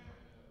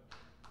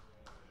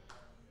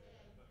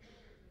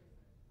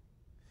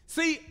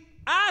 See,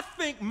 I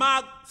think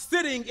my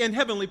sitting in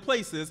heavenly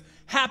places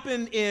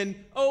happened in,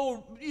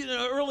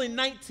 early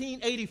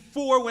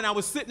 1984 when I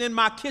was sitting in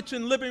my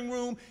kitchen living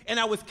room and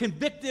I was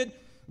convicted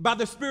by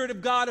the Spirit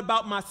of God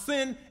about my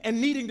sin and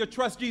needing to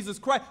trust Jesus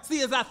Christ.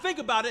 See, as I think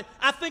about it,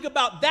 I think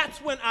about that's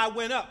when I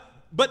went up.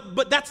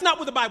 But that's not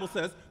what the Bible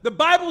says. The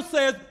Bible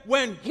says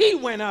when he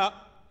went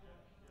up,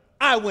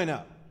 I went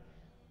up.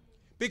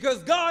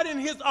 Because God in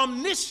his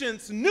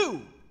omniscience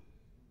knew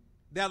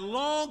that a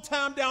long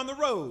time down the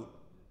road,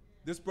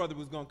 this brother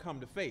was going to come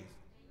to faith.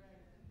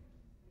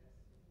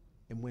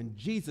 And when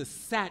Jesus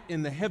sat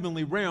in the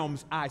heavenly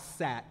realms, I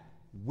sat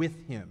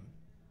with him.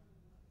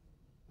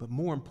 But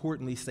more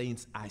importantly,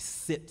 saints, I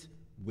sit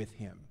with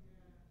him.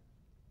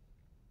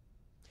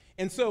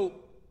 And so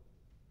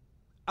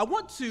I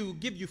want to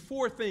give you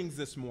 4 things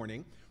this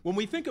morning when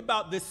we think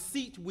about this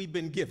seat we've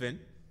been given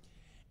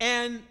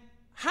and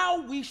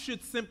how we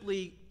should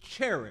simply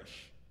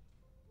cherish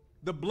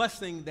the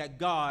blessing that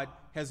God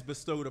has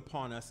bestowed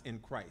upon us in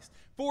Christ.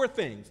 4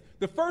 things.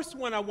 The first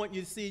one I want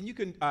you to see, and you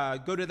can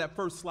go to that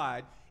first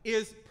slide,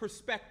 is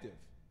perspective.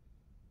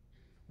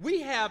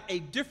 We have a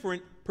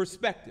different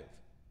perspective.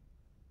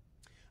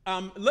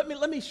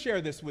 Let me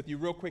share this with you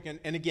real quick.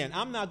 And again,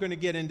 I'm not going to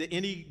get into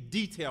any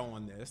detail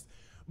on this,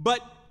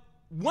 but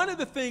one of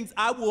the things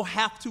I will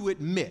have to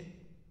admit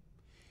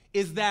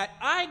is that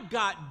I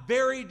got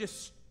very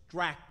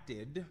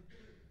distracted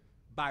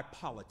by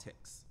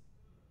politics.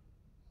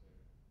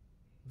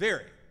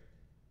 Very.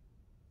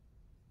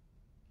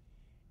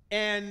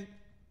 And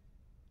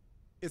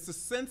it's a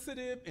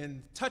sensitive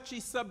and touchy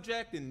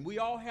subject, and we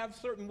all have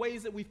certain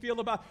ways that we feel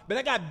about it, but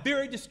I got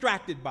very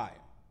distracted by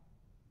it.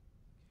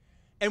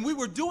 And we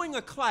were doing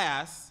a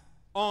class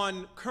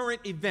on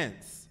current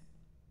events,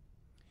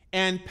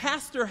 and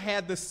Pastor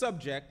had the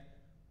subject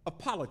of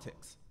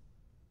politics.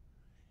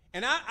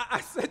 And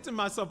I said to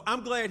myself,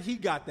 I'm glad he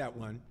got that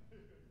one.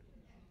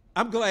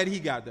 I'm glad he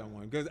got that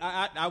one, because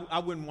I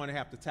wouldn't want to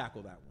have to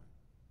tackle that one.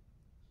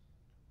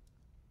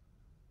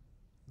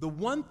 The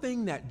one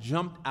thing that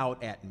jumped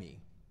out at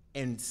me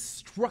and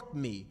struck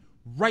me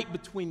right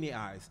between the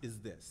eyes is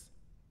this: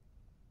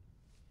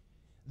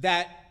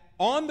 that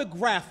on the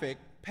graphic,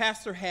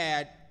 Pastor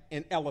had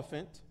an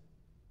elephant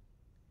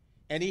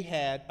and he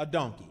had a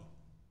donkey.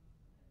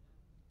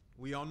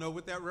 We all know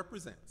what that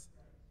represents.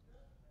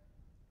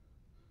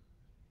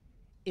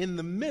 In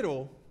the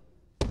middle,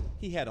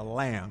 he had a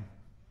lamb.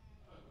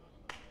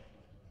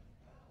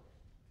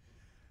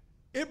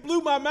 It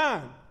blew my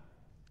mind.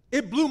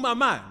 It blew my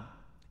mind.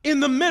 In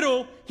the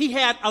middle, he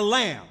had a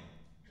lamb.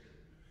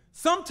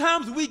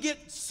 Sometimes we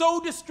get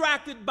so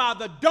distracted by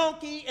the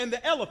donkey and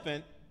the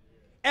elephant,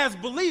 as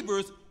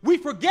believers, we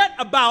forget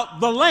about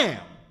the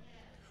lamb,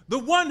 the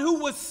one who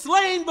was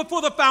slain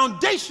before the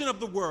foundation of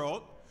the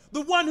world,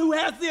 the one who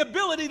has the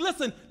ability,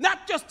 listen,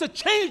 not just to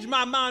change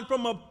my mind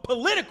from a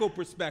political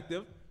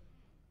perspective,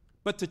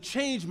 but to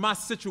change my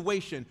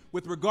situation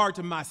with regard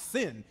to my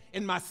sin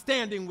and my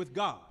standing with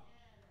God.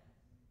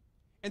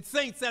 And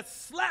saints, that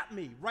slapped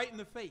me right in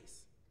the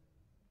face.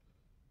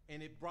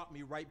 And it brought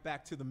me right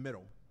back to the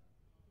middle.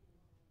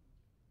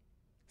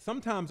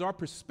 Sometimes our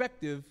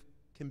perspective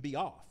can be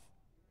off.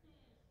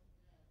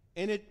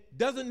 And it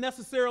doesn't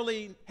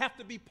necessarily have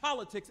to be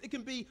politics. It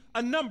can be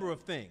a number of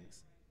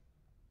things.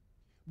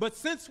 But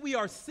since we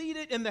are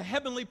seated in the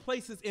heavenly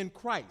places in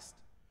Christ,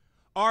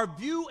 our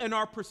view and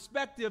our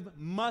perspective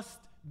must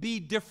be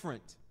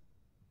different.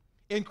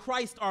 In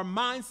Christ, our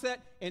mindset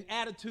and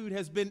attitude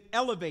has been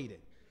elevated,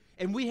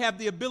 and we have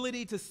the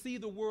ability to see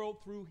the world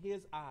through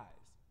his eyes.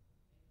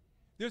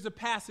 There's a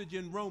passage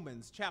in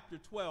Romans chapter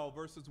 12,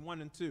 verses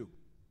 1 and 2.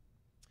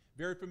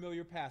 Very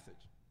familiar passage.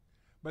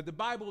 But the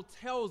Bible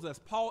tells us,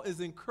 Paul is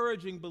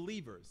encouraging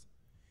believers.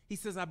 He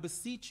says, I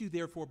beseech you,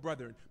 therefore,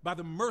 brethren, by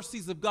the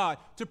mercies of God,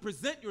 to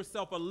present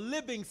yourself a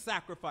living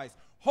sacrifice,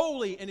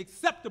 holy and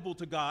acceptable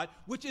to God,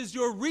 which is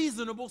your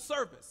reasonable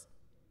service.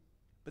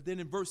 But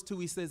then in verse 2,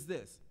 he says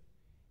this,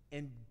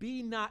 and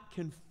be not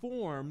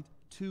conformed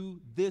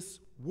to this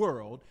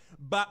world,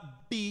 but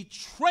be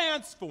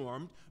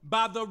transformed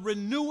by the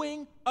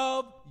renewing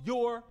of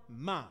your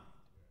mind.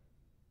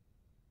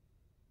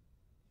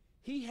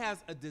 He has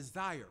a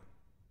desire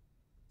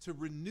to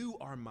renew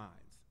our minds.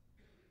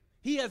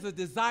 He has a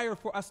desire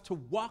for us to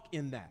walk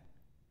in that.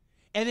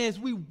 And as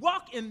we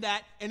walk in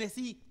that, and as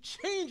he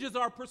changes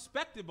our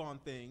perspective on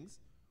things,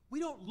 we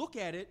don't look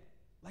at it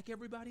like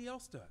everybody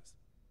else does.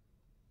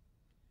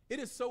 It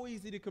is so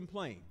easy to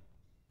complain.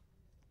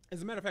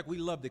 As a matter of fact, we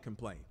love to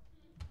complain.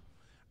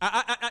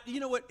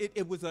 You know what?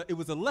 It was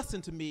a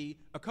lesson to me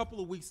a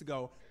couple of weeks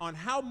ago on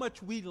how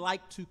much we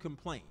like to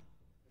complain.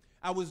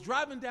 I was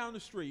driving down the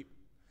street,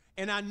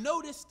 and I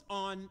noticed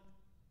on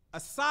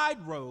a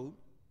side road,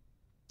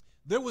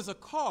 there was a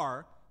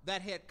car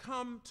that had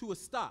come to a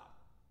stop,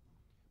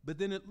 but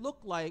then it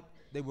looked like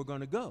they were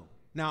going to go.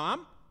 Now,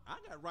 I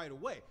got right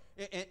away,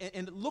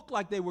 and it looked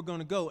like they were going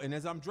to go, and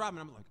as I'm driving,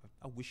 I'm like,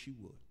 I wish you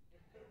would.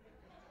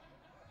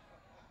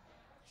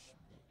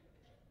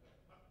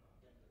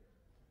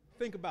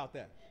 Think about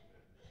that.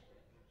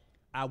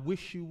 I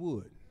wish you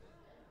would.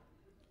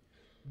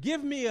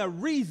 Give me a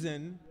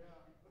reason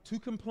to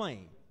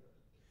complain.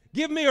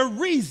 Give me a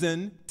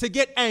reason to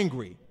get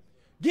angry.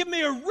 Give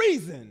me a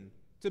reason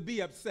to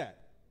be upset.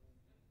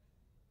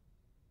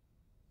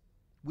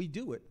 We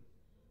do it.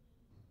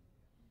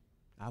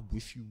 I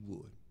wish you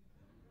would.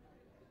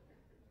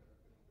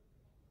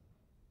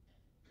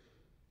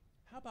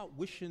 How about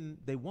wishing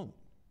they won't?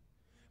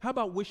 How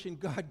about wishing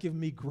God give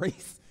me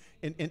grace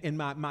in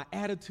my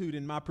attitude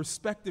and my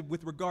perspective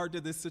with regard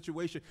to this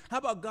situation? How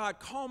about God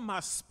calm my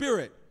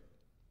spirit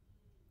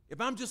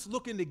if I'm just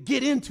looking to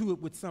get into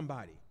it with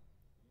somebody?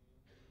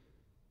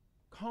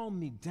 Calm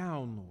me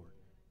down, Lord.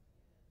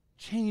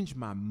 Change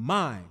my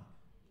mind.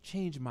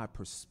 Change my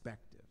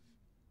perspective.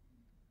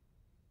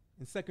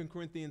 In 2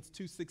 Corinthians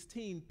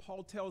 2:16,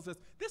 Paul tells us,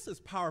 this is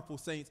powerful,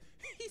 saints.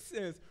 He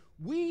says,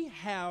 we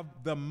have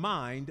the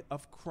mind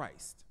of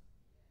Christ.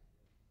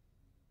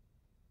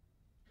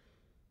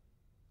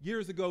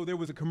 Years ago, there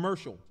was a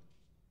commercial.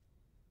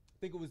 I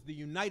think it was the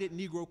United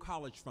Negro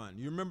College Fund.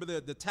 You remember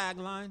the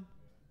tagline?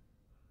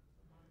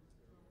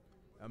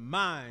 A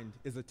mind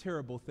is a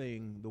terrible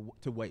thing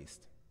to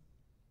waste.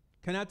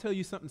 Can I tell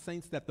you something,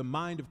 saints, that the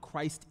mind of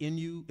Christ in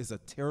you is a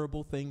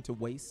terrible thing to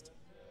waste?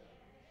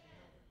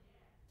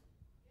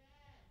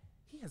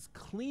 He has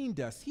cleaned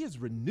us. He has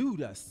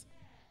renewed us.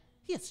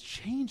 He has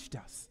changed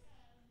us.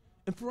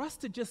 And for us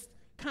to just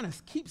kind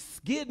of keep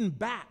skidding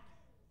back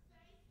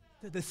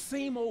to the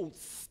same old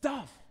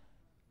stuff,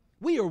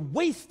 we are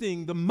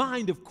wasting the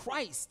mind of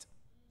Christ.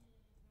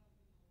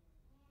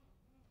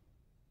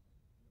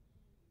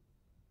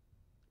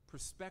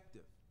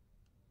 Perspective.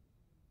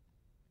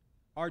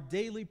 Our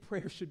daily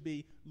prayer should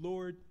be,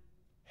 Lord,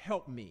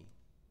 help me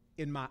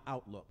in my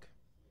outlook.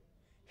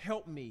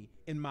 Help me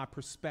in my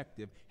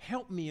perspective.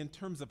 Help me in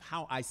terms of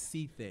how I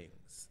see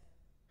things.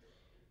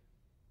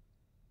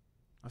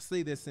 I'll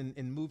say this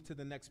and move to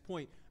the next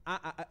point.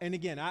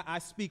 I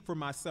speak for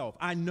myself.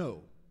 I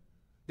know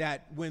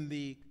that when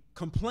the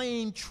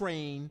complaint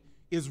train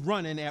is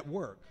running at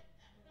work,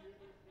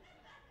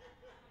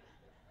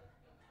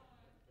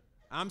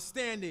 I'm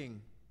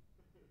standing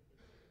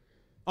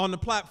on the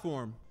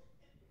platform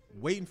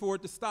waiting for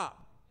it to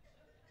stop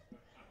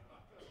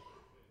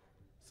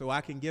so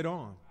I can get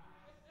on.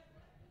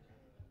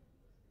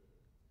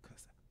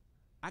 Because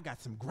I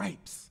got some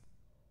gripes.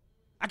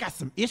 I got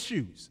some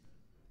issues.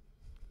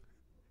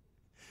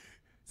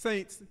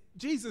 Saints,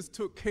 Jesus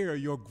took care of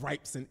your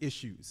gripes and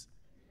issues.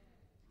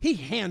 He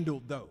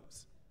handled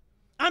those.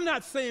 I'm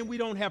not saying we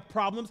don't have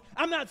problems.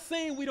 I'm not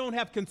saying we don't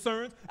have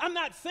concerns. I'm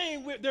not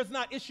saying there's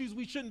not issues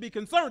we shouldn't be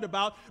concerned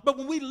about. But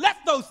when we let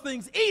those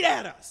things eat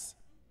at us,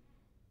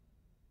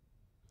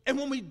 and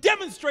when we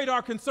demonstrate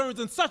our concerns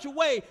in such a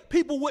way,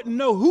 people wouldn't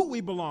know who we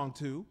belong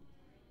to.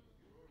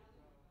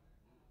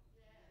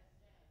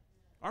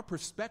 Our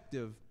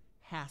perspective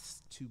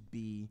has to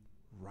be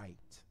right.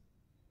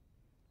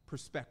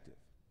 Perspective.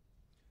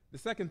 The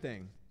second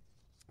thing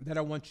that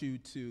I want you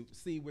to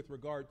see with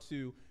regard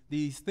to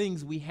these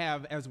things we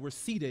have as we're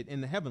seated in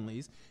the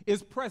heavenlies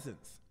is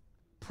presence.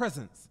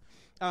 Presence.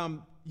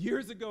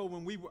 Years ago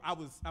when I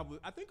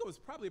think I was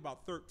probably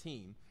about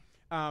 13.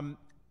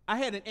 I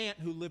had an aunt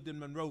who lived in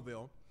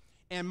Monroeville,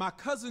 and my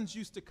cousins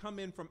used to come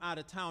in from out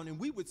of town, and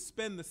we would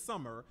spend the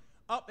summer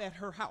up at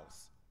her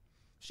house.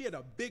 She had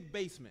a big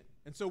basement,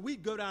 and so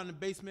we'd go down in the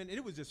basement, and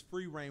it was just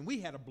free reign. We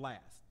had a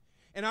blast.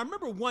 And I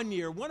remember one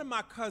year, one of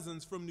my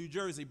cousins from New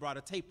Jersey brought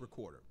a tape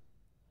recorder.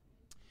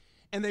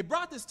 And they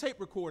brought this tape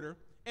recorder,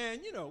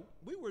 and, you know,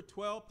 we were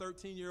 12,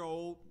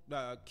 13-year-old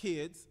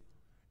kids,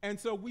 and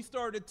so we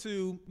started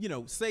to,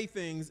 say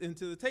things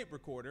into the tape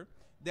recorder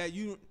that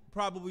you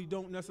probably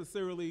don't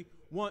necessarily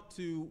want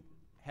to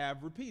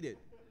have repeated.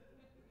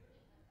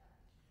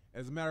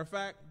 As a matter of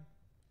fact,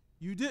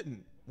 you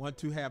didn't want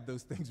to have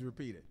those things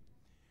repeated.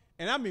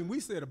 And I mean, we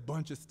said a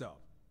bunch of stuff.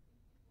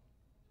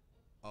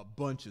 A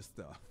bunch of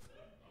stuff.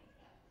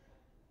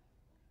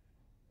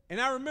 And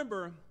I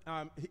remember,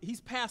 he's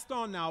passed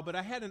on now, but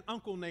I had an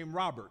uncle named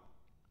Robert.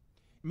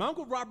 My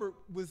Uncle Robert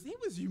was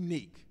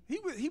unique.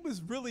 He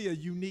was really a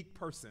unique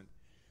person.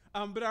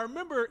 But I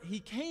remember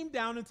he came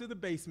down into the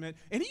basement,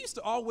 and he used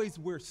to always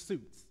wear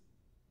suits.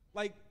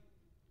 Like,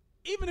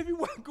 even if he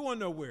wasn't going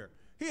nowhere,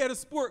 he had a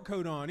sport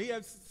coat on. He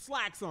had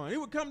slacks on. He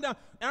would come down.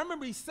 And I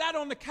remember he sat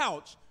on the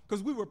couch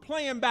because we were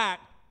playing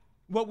back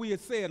what we had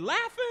said,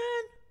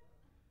 laughing,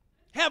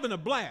 having a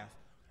blast.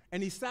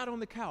 And he sat on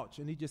the couch,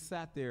 and he just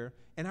sat there.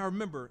 And I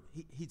remember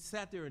he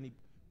sat there, and he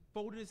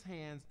folded his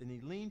hands, and he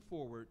leaned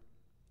forward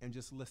and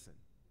just listened.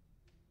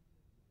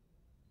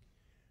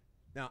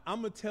 Now,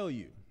 I'm going to tell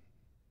you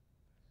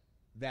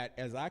that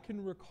as I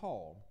can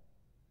recall,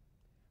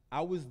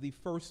 I was the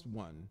first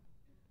one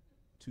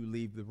to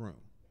leave the room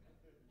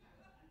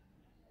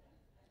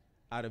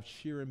out of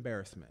sheer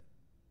embarrassment.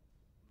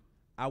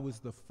 I was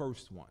the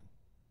first one.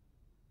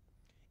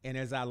 And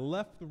as I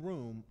left the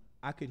room,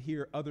 I could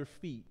hear other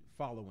feet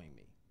following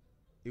me.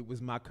 It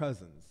was my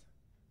cousins.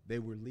 They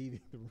were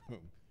leaving the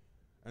room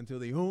until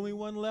the only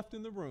one left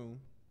in the room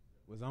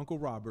was Uncle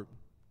Robert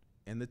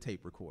and the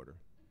tape recorder.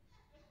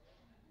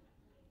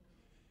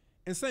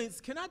 And saints,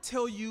 can I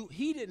tell you,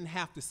 he didn't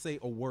have to say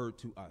a word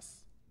to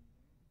us.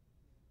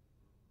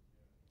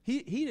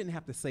 He didn't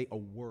have to say a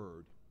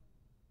word.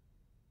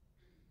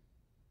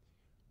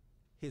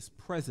 His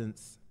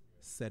presence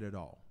said it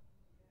all.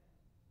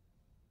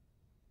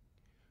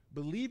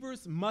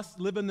 Believers must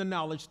live in the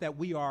knowledge that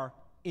we are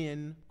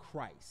in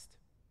Christ.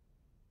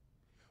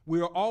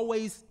 We are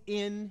always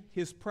in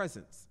his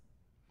presence,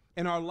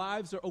 and our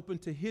lives are open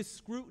to his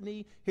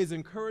scrutiny, his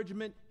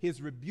encouragement,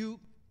 his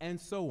rebuke, and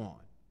so on.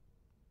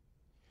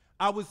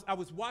 I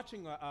was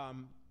watching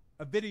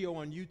a video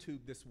on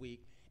YouTube this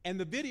week, and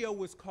the video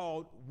was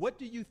called, "What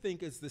do you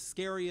think is the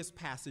scariest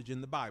passage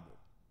in the Bible?"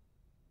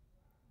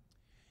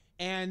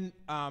 And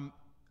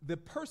the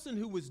person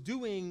who was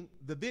doing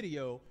the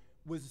video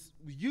was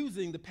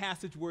using the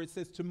passage where it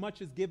says, "To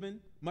much is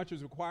given, much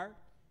is required."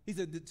 He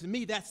said, to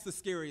me, that's the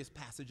scariest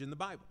passage in the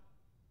Bible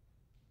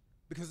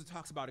because it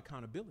talks about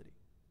accountability.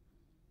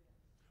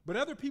 But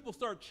other people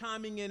start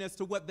chiming in as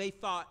to what they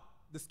thought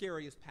the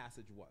scariest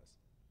passage was.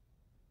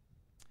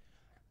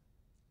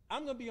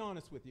 I'm going to be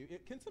honest with you.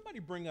 Can somebody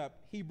bring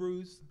up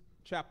Hebrews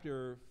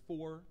chapter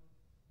 4?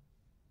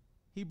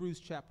 Hebrews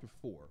chapter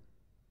 4.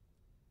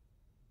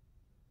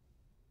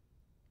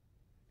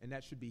 And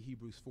that should be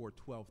Hebrews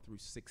 4:12 through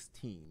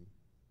 16.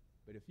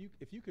 But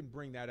if you can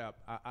bring that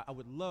up, I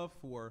would love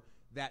for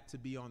that to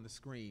be on the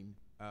screen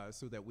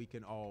so that we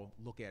can all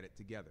look at it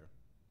together.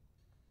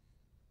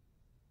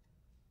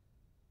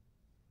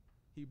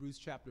 Hebrews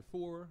chapter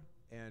 4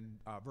 and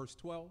verse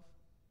 12.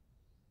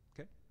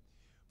 Okay.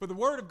 "For the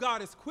word of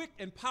God is quick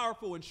and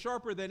powerful and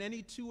sharper than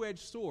any two-edged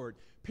sword,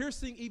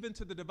 piercing even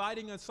to the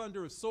dividing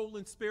asunder of soul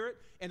and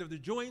spirit, and of the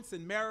joints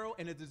and marrow,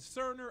 and a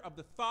discerner of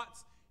the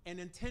thoughts and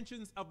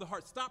intentions of the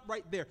heart." Stop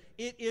right there.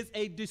 It is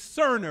a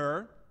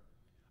discerner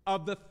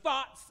of the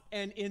thoughts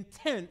and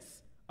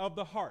intents of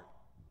the heart.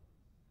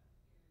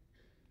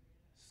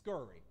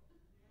 Scurry.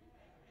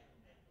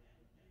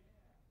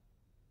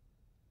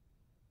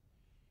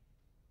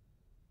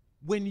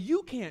 When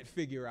you can't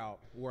figure out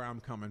where I'm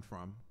coming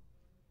from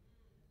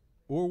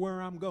or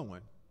where I'm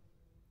going,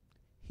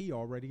 he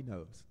already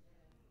knows.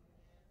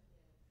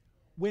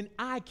 When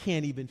I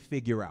can't even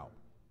figure out.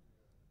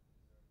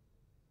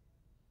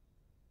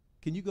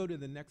 Can you go to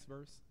the next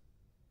verse?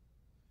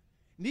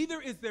 "Neither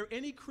is there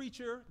any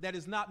creature that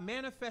is not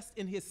manifest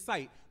in his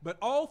sight, but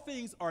all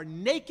things are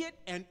naked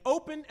and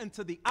open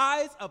unto the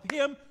eyes of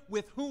him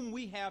with whom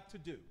we have to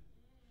do."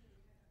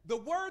 The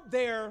word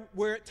there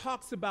where it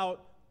talks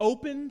about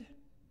opened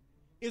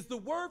is the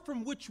word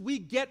from which we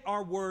get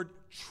our word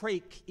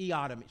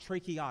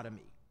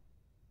tracheotomy.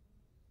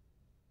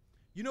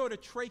 You know what a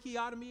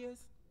tracheotomy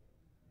is?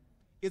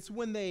 It's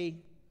when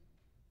they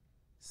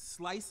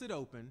slice it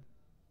open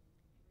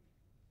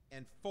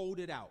and fold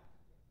it out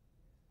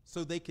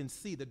so they can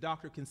see, the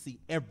doctor can see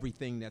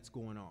everything that's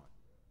going on.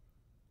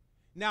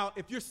 Now,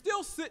 if you're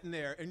still sitting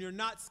there and you're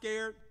not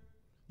scared,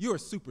 you're a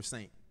super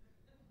saint.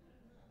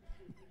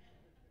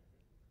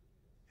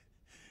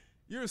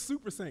 You're a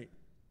super saint.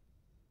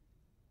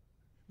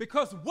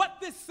 Because what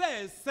this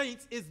says,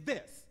 saints, is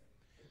this: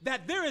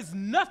 that there is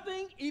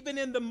nothing, even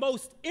in the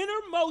most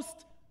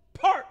innermost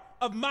part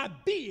of my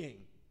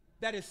being,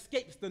 that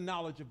escapes the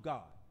knowledge of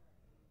God.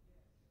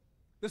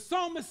 The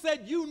psalmist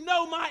said, "You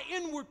know my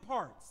inward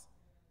parts,"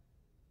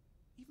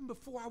 even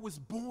before I was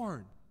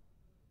born.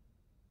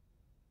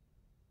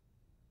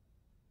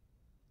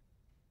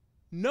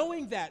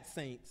 Knowing that,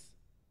 saints,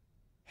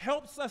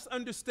 helps us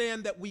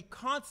understand that we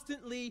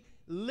constantly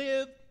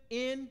live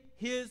in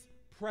his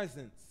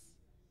presence.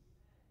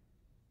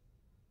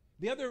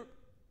 The other,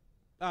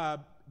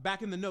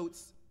 back in the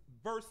notes,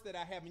 verse that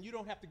I have, and you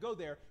don't have to go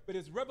there, but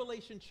it's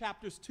Revelation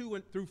chapters 2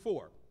 through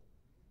 4.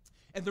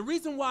 And the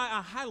reason why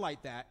I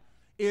highlight that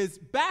is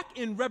back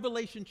in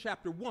Revelation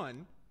chapter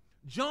 1,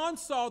 John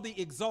saw the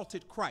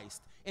exalted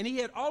Christ, and he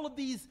had all of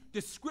these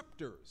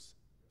descriptors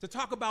to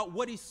talk about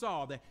what he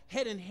saw: the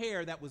head and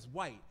hair that was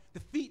white, the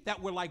feet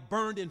that were like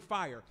burned in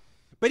fire.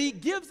 But he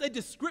gives a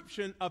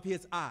description of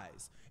his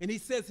eyes, and he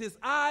says his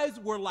eyes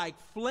were like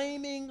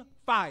flaming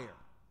fire.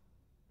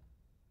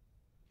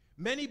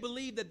 Many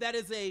believe that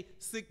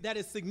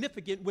is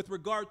significant with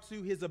regard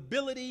to his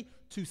ability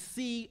to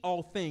see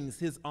all things,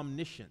 his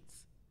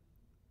omniscience.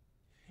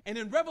 And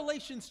in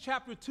Revelations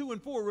chapter 2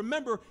 and 4,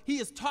 remember, he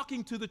is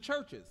talking to the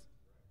churches.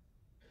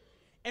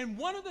 And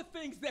one of the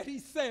things that he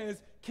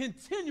says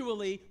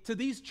continually to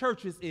these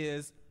churches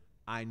is,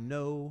 "I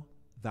know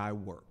thy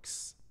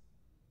works."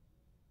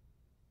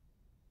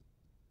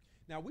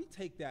 Now, we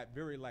take that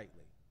very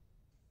lightly.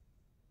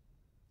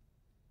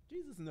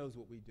 Jesus knows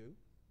what we do.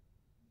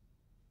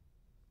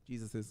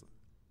 Jesus says,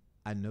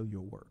 "I know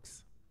your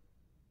works.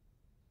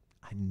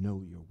 I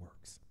know your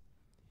works.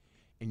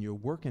 And you're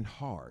working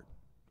hard,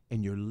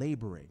 and you're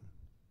laboring,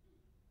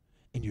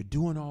 and you're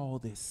doing all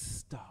this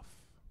stuff.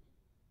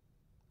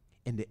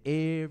 And to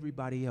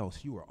everybody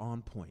else, you are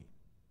on point."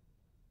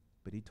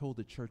 But he told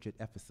the church at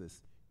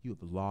Ephesus, "You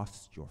have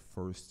lost your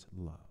first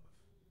love."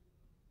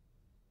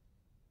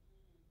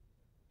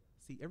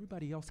 See,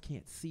 everybody else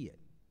can't see it.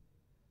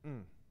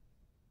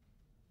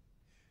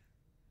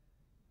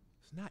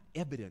 It's not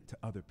evident to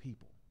other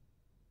people.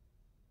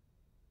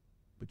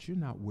 But you're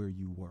not where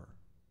you were.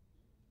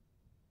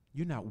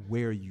 You're not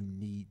where you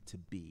need to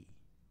be.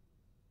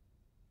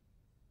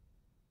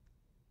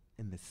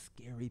 And the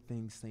scary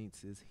thing,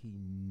 saints, is he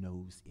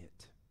knows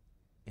it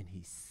and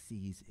he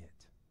sees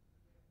it.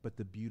 But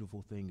the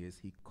beautiful thing is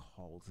he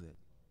calls it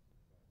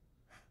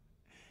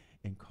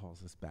and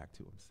calls us back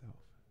to himself.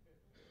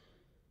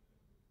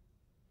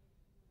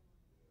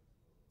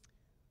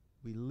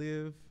 We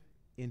live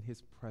in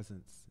his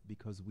presence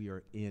because we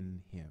are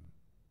in him.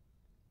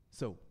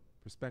 So,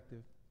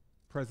 perspective,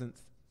 presence.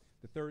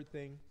 The third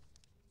thing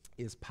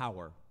is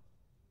power.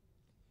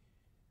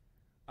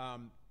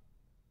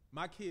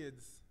 My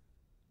kids,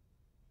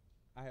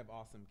 I have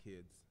awesome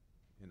kids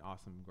and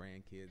awesome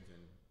grandkids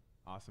and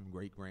awesome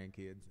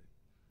great-grandkids.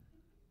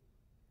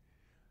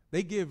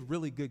 They give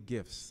really good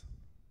gifts,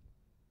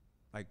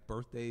 like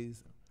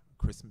birthdays,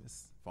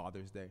 Christmas,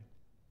 Father's Day.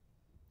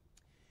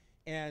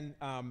 And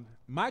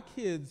my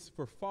kids,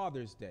 for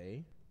Father's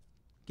Day,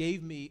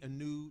 gave me a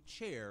new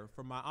chair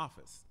for my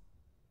office.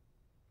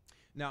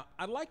 Now,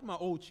 I like my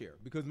old chair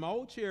because my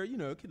old chair, you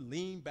know, it could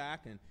lean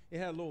back and it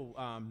had a little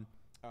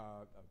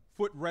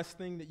foot rest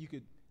thing that you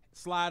could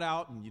slide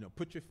out and, you know,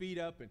 put your feet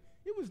up, and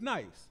it was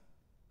nice.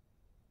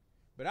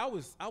 But I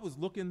was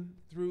looking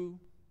through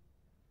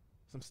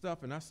some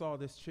stuff and I saw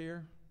this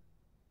chair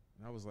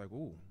and I was like,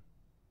 ooh,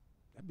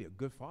 that'd be a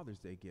good Father's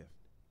Day gift.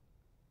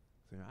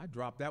 So I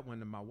dropped that one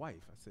to my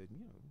wife. I said, you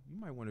know, you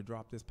might want to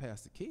drop this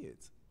past the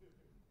kids.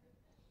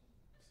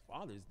 It's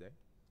Father's Day.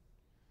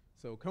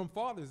 So come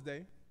Father's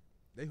Day,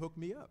 they hooked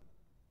me up.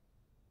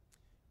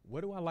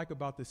 What do I like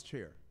about this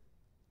chair?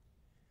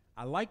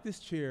 I like this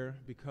chair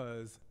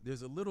because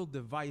there's a little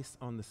device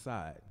on the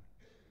side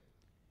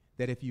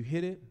that if you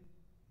hit it,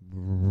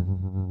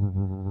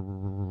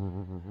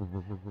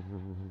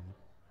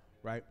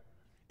 right?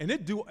 And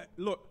it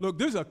look,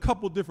 there's a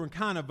couple different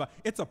kind of,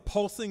 it's a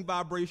pulsing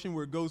vibration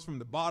where it goes from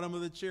the bottom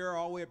of the chair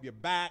all the way up your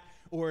back,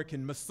 or it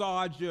can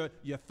massage your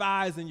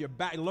thighs and your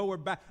back, lower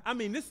back. I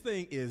mean, this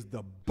thing is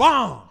the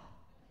bomb.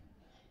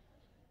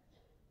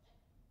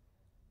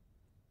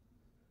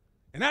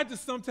 And I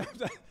just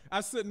sometimes,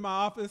 I sit in my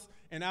office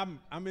and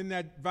I'm in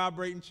that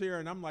vibrating chair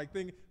and I'm like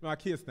thinking, my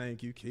kids,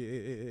 thank you,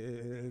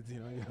 kids, you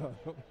know.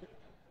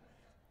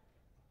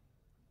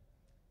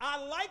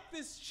 I like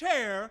this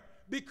chair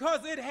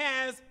because it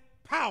has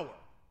power.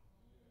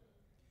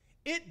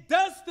 It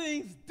does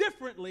things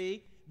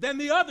differently than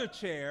the other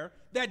chair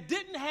that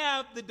didn't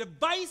have the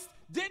device,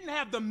 didn't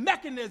have the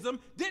mechanism,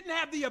 didn't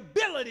have the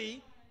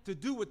ability to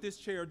do what this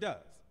chair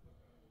does.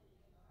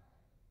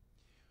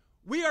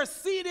 We are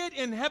seated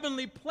in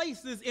heavenly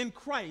places in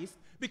Christ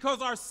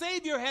because our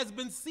Savior has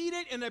been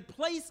seated in a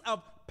place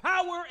of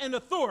power and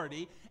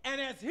authority,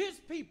 and as his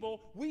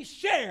people, we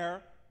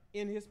share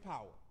in his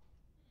power.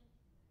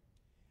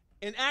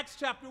 In Acts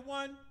chapter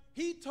 1,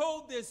 he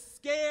told this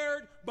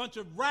scared bunch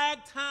of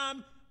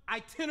ragtime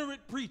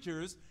itinerant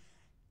preachers,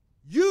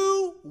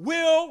 you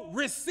will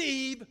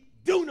receive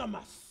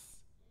dunamis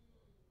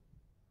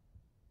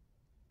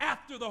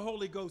after the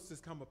Holy Ghost has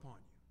come upon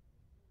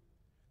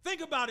you.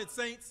 Think about it,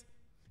 saints.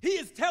 He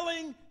is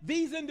telling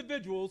these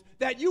individuals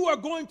that you are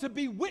going to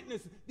be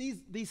witnesses.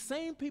 These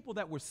same people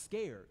that were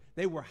scared,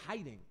 they were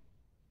hiding.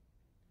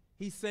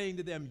 He's saying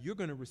to them, you're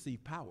going to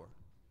receive power,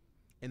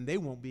 and they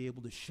won't be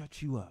able to shut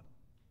you up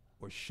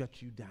or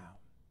shut you down.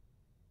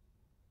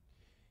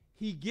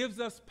 He gives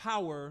us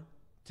power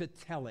to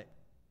tell it,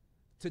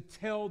 to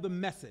tell the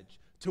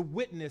message, to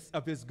witness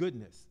of his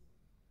goodness.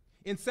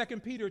 In 2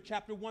 Peter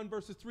chapter 1,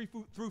 verses 3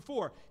 through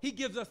 4, he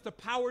gives us the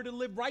power to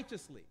live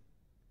righteously.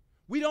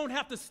 We don't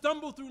have to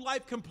stumble through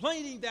life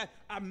complaining that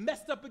I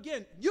messed up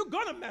again. You're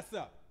going to mess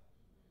up.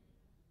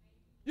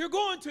 You're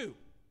going to.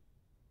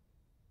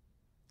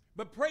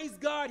 But praise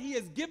God, he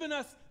has given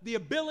us the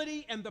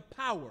ability and the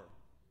power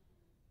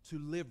to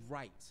live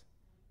right.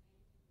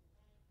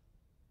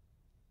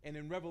 And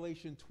in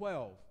Revelation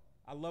 12,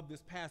 I love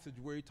this passage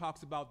where he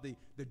talks about the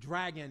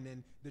dragon,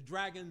 and the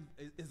dragon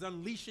is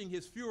unleashing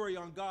his fury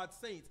on God's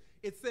saints.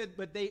 It said,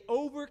 but they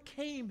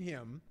overcame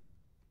him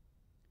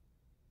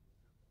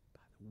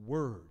by the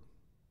word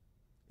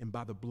and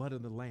by the blood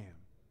of the Lamb,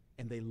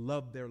 and they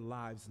loved their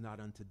lives not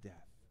unto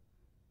death.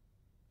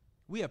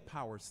 We have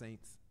power,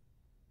 saints.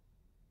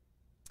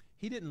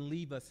 He didn't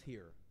leave us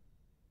here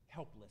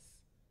helpless.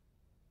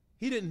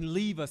 He didn't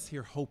leave us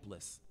here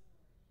hopeless.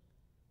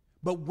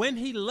 But when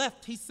he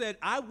left, he said,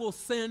 I will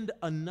send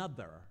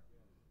another.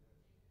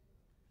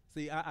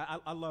 See,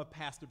 I love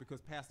Pastor because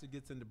Pastor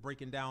gets into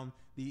breaking down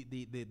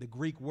the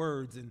Greek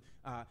words. And,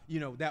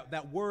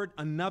 that word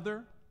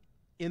another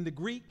in the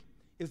Greek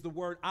is the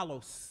word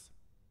allos.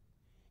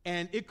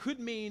 And it could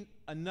mean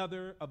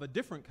another of a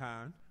different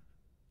kind.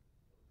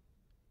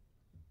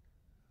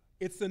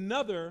 It's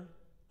another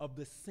of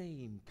the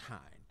same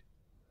kind.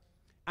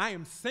 I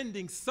am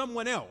sending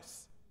someone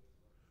else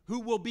who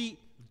will be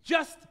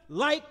just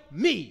like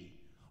me,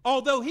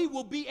 although he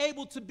will be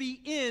able to be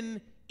in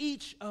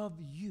each of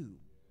you.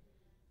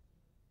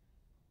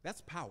 That's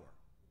power.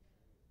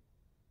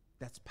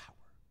 That's power.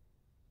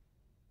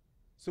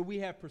 So we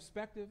have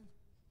perspective,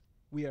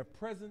 we have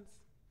presence,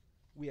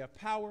 we have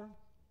power,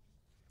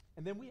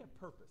 And then we have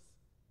purpose.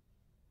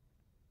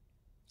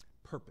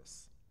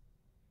 Purpose.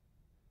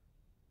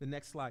 The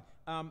next slide.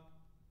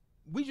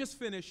 We just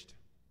finished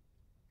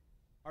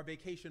our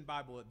vacation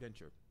Bible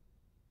adventure.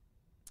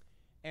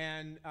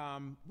 And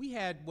we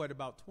had,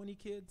 about 20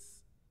 kids,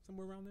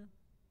 somewhere around there?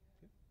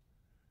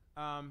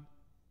 Okay.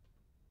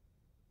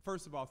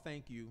 First of all,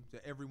 thank you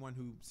to everyone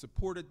who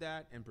supported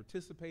that and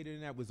participated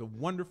in that. It was a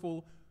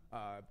wonderful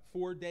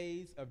 4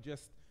 days of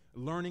just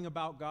learning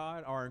about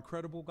God, our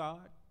incredible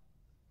God.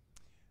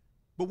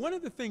 But one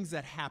of the things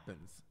that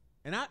happens,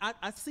 and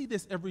I see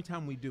this every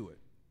time we do it,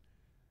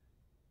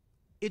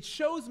 it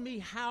shows me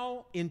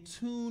how in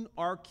tune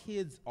our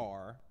kids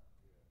are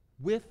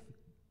with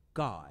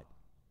God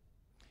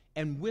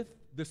and with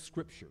the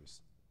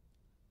scriptures.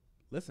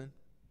 Listen,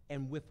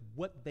 and with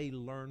what they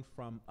learn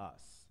from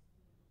us.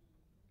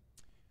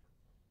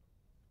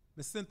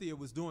 Miss Cynthia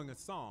was doing a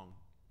song,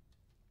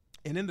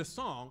 and in the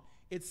song,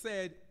 it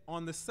said,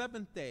 on the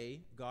seventh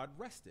day, God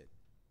rested.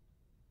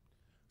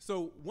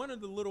 So one of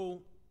the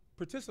little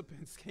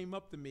participants came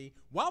up to me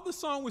while the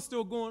song was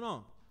still going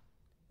on,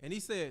 and he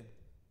said,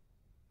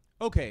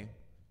 okay,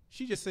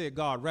 she just said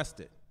God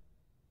rested.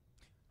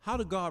 How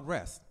did God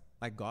rest?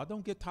 Like, God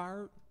don't get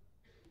tired?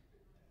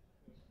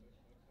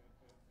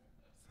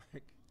 It's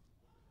like,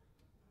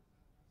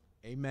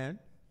 amen.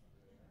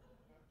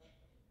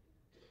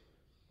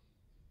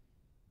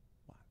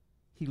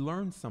 He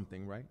learned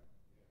something, right?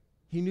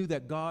 He knew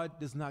that God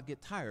does not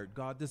get tired.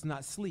 God does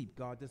not sleep.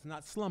 God does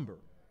not slumber.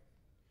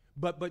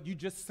 But you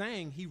just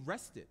sang he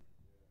rested.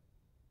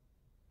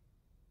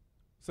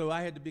 So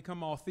I had to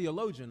become all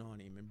theologian on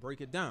him and break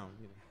it down.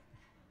 You know.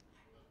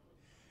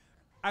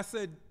 I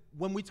said,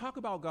 when we talk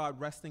about God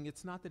resting,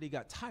 it's not that he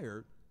got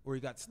tired or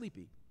he got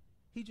sleepy.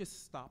 He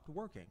just stopped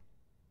working.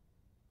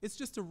 It's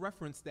just a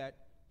reference that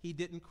he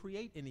didn't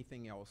create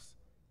anything else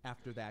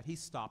after that. He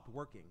stopped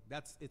working.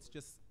 It's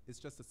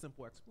just a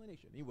simple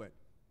explanation. He went,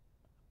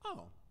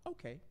 oh,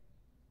 okay.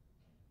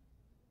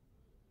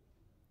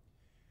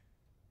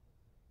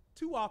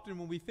 Too often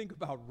when we think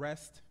about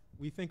rest,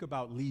 we think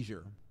about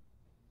leisure.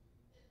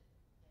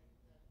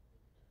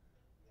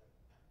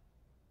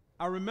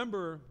 I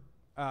remember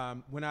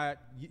when I,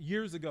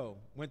 years ago,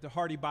 went to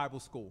Hardy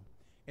Bible School,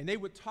 and they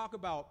would talk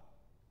about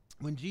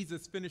when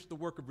Jesus finished the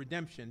work of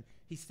redemption,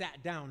 he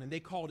sat down, and they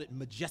called it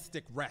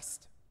majestic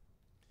rest.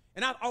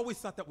 And I always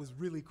thought that was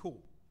really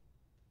cool.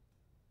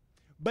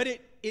 But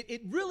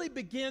it really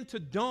began to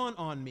dawn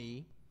on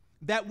me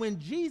that when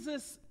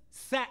Jesus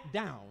sat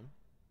down,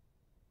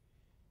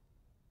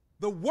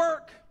 the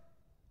work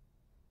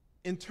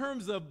in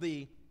terms of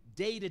the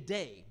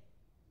day-to-day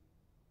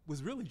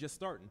was really just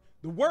starting.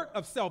 The work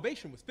of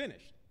salvation was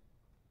finished.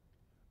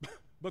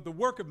 But the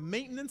work of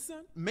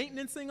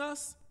maintaining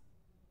us,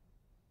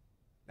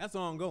 that's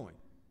ongoing.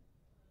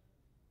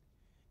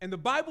 And the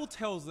Bible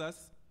tells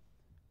us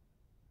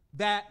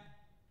that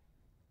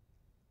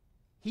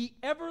he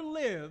ever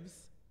lives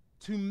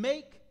to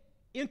make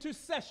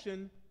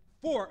intercession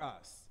for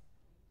us.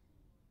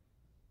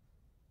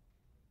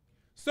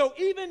 So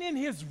even in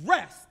his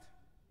rest,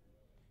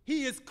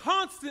 he is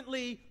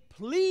constantly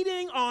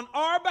pleading on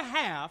our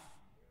behalf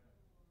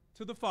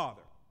to the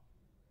Father.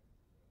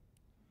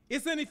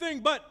 It's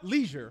anything but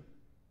leisure.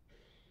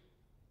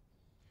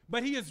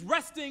 But he is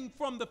resting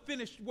from the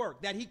finished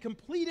work, that he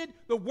completed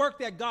the work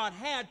that God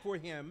had for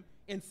him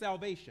in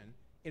salvation,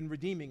 in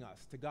redeeming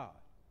us to God.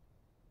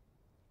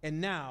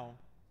 And now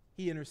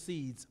he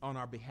intercedes on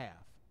our behalf.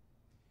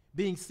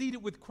 Being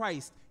seated with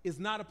Christ is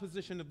not a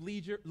position of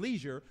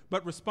leisure,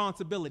 but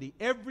responsibility.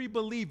 Every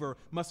believer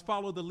must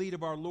follow the lead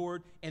of our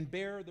Lord and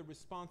bear the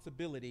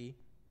responsibility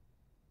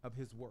of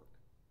his work.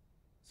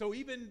 So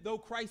even though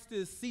Christ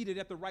is seated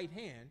at the right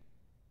hand,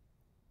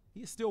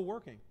 he is still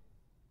working.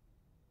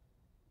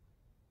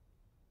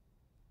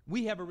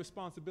 We have a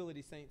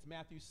responsibility, saints.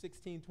 Matthew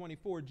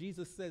 16:24,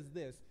 Jesus says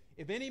this,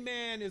 if any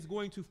man is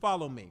going to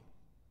follow me,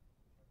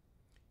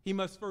 he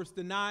must first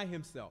deny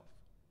himself,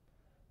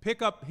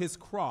 pick up his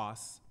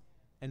cross,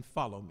 and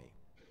follow me.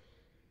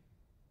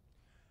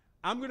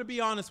 I'm going to be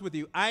honest with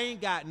you. I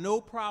ain't got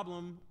no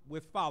problem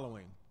with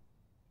following.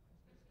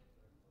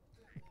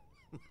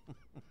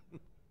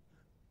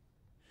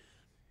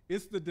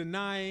 It's the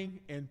denying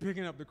and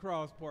picking up the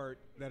cross part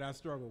that I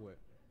struggle with.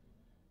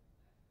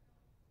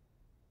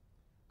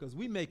 Because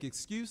we make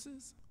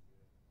excuses.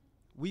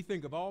 We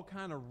think of all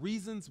kind of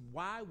reasons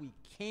why we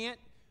can't,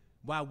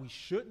 why we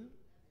shouldn't,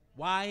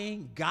 why I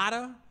ain't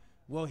gotta.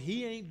 Well,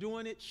 he ain't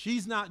doing it.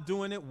 She's not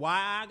doing it.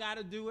 Why I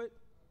gotta do it?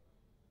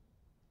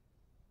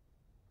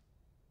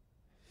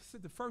 So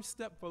the first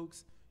step,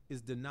 folks,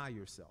 is deny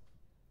yourself.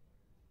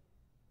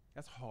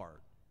 That's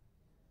hard.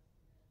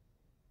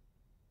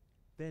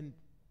 Then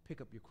pick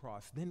up your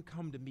cross. Then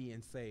come to me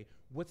and say,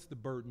 what's the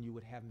burden you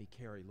would have me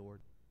carry, Lord?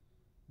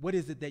 What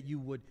is it that you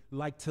would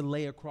like to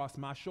lay across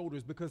my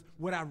shoulders? Because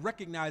what I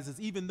recognize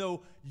is even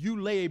though you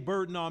lay a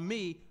burden on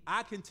me,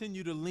 I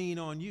continue to lean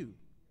on you.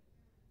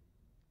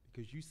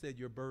 Because you said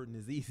your burden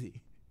is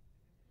easy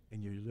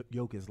and your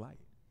yoke is light.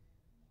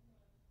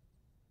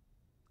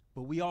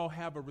 But we all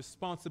have a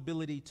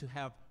responsibility to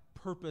have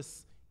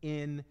purpose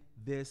in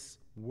this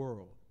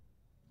world.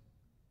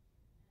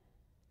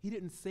 He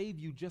didn't save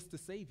you just to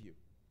save you.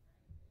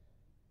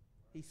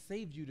 He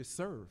saved you to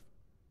serve.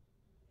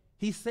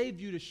 He saved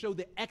you to show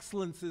the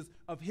excellency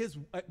of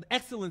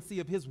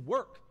his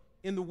work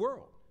in the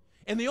world.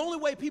 And the only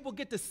way people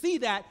get to see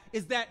that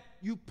is that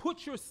you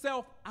put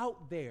yourself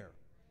out there.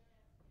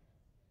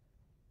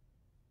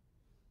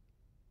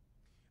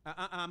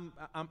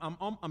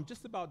 I'm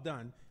just about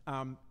done,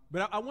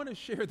 but I want to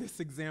share this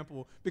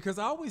example because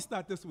I always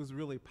thought this was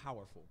really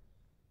powerful.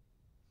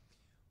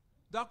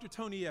 Dr.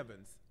 Tony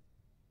Evans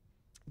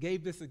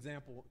gave this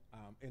example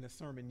in a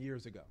sermon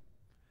years ago.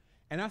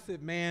 And I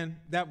said, man,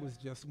 that was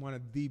just one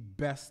of the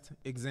best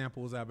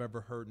examples I've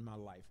ever heard in my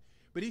life.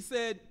 But he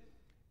said,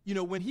 you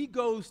know, when he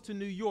goes to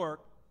New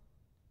York,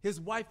 his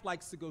wife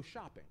likes to go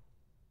shopping.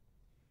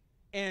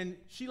 And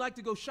she liked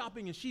to go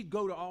shopping, and she'd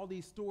go to all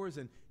these stores,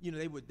 and, you know,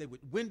 they would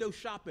window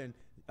shop, and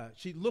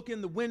she'd look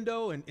in the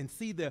window and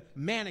see the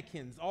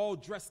mannequins all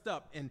dressed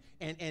up,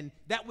 and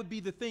that would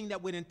be the thing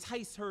that would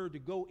entice her to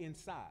go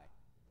inside.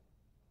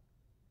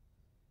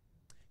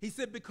 He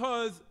said,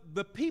 because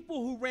the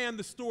people who ran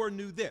the store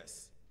knew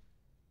this.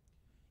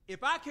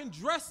 If I can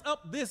dress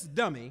up this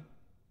dummy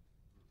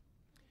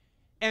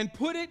and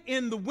put it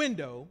in the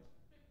window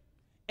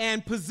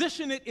and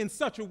position it in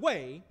such a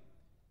way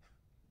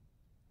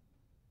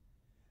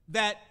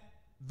that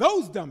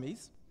those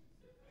dummies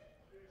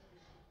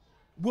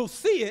will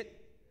see it,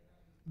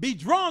 be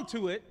drawn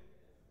to it,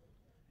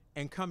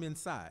 and come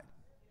inside.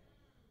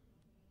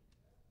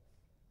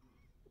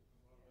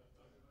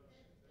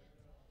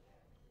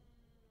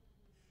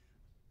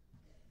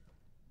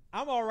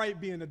 I'm all right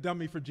being a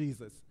dummy for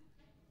Jesus.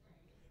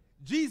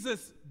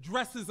 Jesus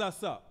dresses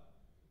us up,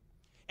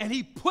 and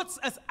he puts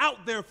us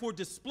out there for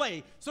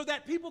display so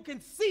that people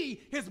can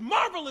see his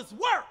marvelous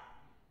work.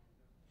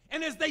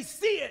 And as they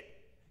see it,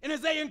 and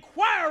as they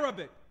inquire of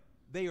it,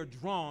 they are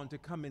drawn to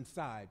come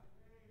inside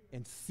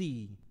and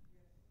see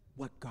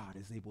what God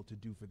is able to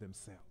do for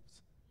themselves.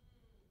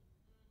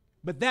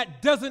 But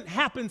that doesn't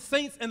happen,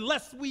 saints,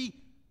 unless we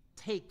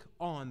take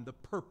on the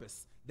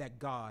purpose that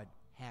God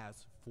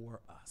has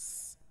for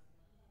us.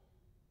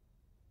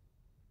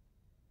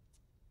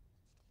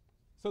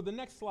 So the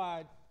next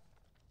slide,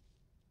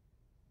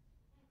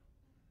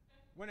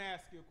 I want to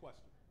ask you a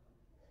question.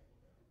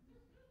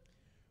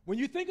 When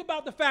you think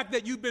about the fact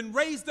that you've been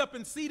raised up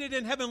and seated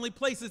in heavenly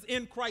places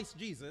in Christ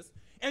Jesus,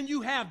 and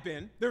you have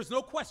been, there's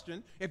no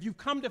question, if you've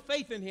come to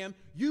faith in him,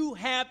 you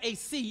have a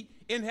seat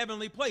in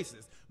heavenly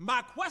places.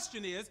 My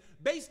question is,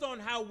 based on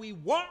how we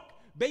walk,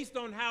 based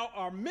on how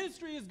our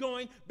ministry is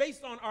going,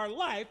 based on our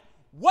life,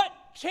 what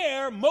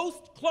chair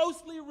most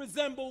closely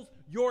resembles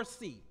your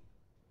seat?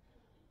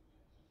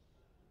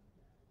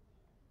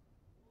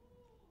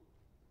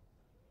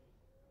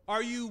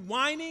 Are you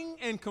whining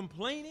and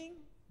complaining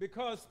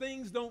because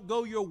things don't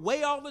go your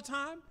way all the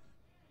time?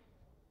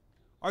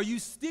 Are you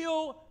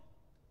still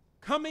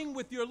coming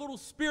with your little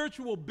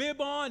spiritual bib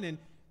on and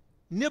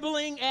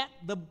nibbling at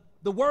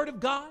the Word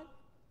of God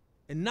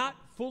and not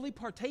fully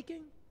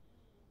partaking?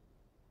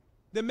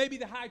 Then maybe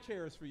the high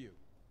chair is for you.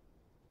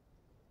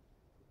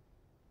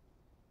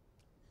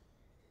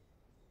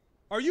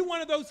 Are you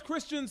one of those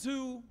Christians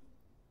who,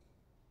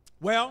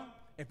 well,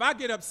 if I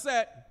get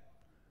upset,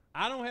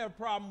 I don't have a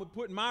problem with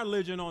putting my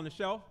religion on the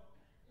shelf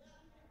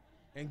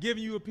and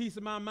giving you a piece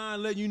of my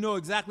mind, letting you know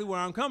exactly where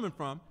I'm coming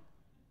from?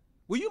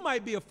 Well, you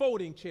might be a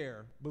folding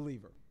chair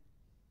believer.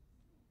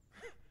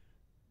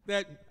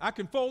 That I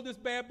can fold this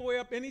bad boy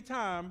up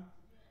anytime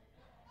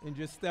and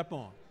just step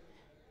on.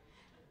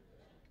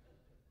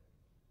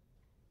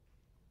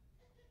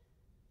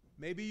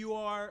 Maybe you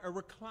are a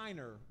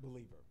recliner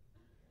believer.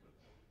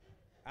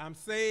 I'm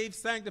saved,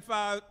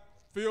 sanctified,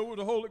 filled with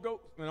the Holy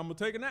Ghost, and I'm going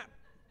to take a nap.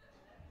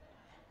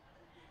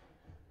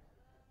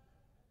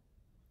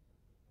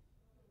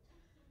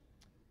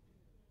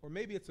 Or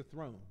maybe it's a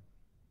throne.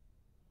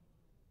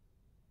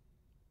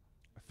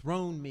 A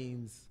throne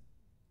means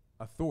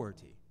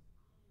authority,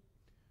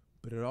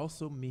 but it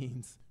also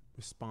means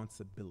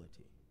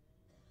responsibility.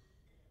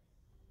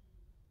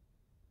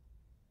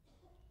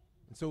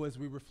 And so as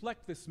we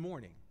reflect this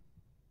morning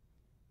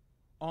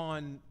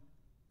on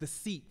the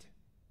seat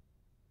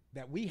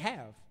that we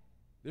have,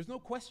 there's no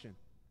question.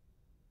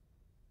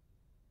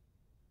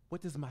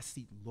 What does my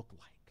seat look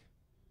like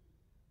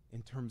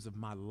in terms of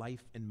my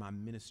life and my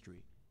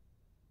ministry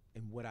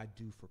and what I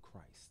do for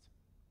Christ?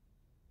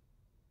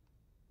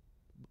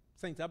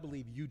 Saints, I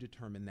believe you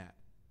determine that.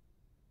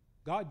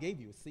 God gave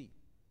you a seat.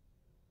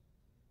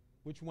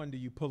 Which one do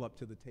you pull up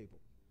to the table?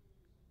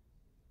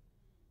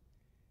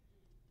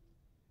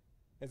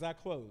 As I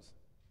close,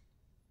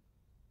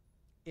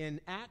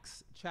 in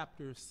Acts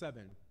chapter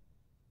 7,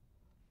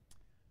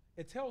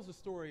 it tells the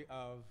story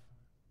of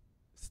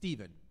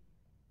Stephen,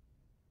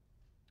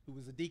 who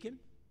was a deacon,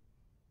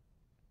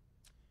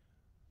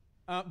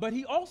 but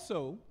he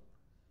also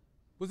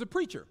was a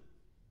preacher.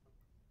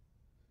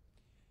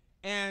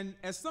 And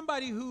as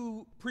somebody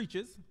who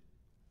preaches,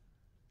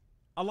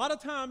 a lot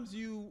of times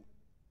you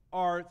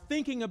are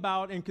thinking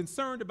about and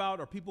concerned about,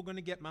 are people going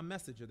to get my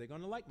message? Are they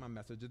going to like my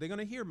message? Are they going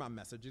to hear my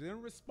message? Are they going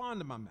to respond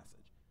to my message?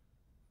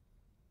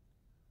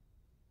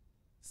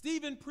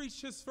 Stephen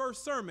preached his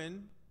first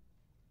sermon,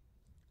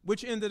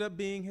 which ended up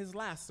being his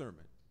last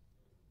sermon.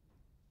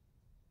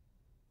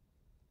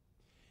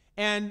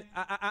 And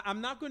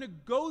I'm not going to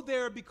go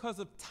there because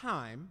of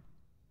time,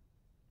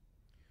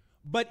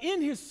 but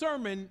in his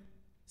sermon,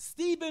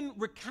 Stephen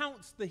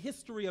recounts the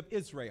history of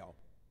Israel.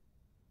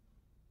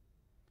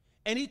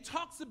 And he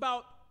talks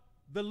about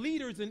the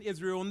leaders in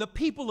Israel and the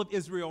people of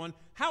Israel and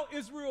how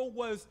Israel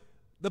was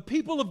the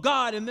people of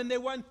God, and then they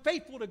were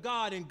unfaithful to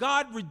God, and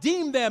God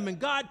redeemed them, and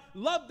God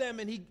loved them,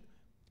 and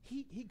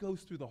he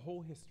goes through the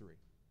whole history.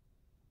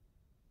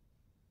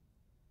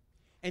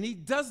 And he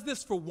does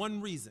this for one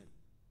reason.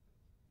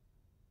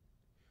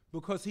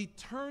 Because he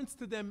turns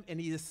to them and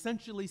he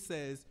essentially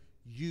says,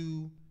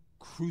 you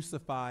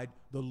crucified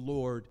the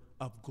Lord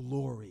of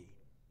glory,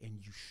 and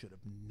you should have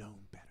known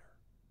better.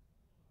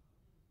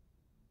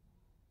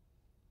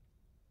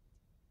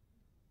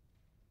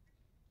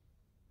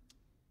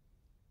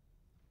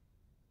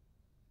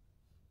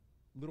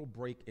 Little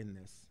break in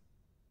this.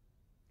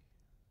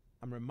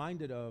 I'm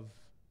reminded of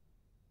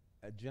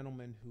a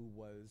gentleman who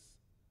was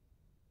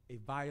a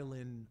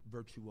violin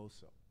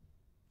virtuoso.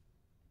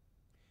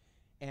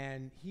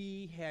 And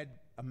he had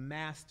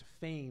amassed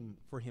fame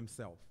for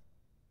himself.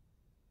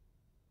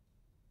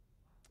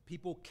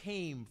 People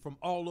came from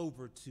all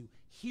over to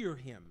hear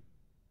him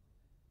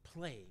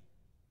play.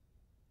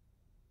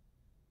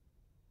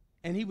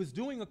 And he was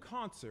doing a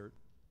concert,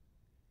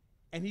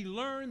 and he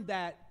learned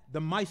that the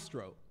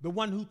maestro, the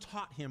one who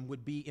taught him,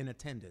 would be in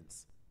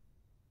attendance.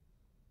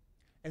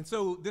 And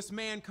so this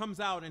man comes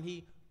out and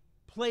he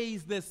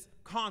plays this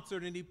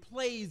concert, and he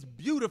plays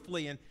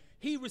beautifully, and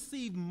he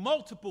received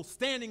multiple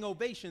standing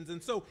ovations.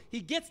 And so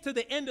he gets to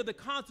the end of the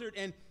concert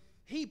and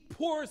he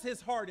pours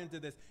his heart into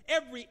this.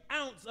 Every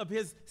ounce of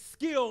his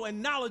skill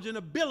and knowledge and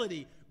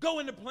ability go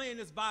into playing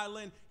this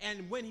violin.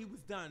 And when he was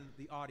done,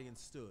 the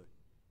audience stood.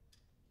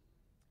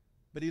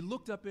 But he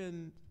looked up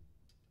in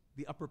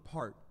the upper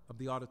part of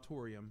the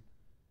auditorium,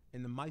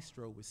 and the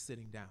maestro was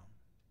sitting down.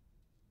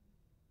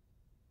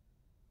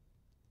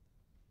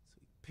 So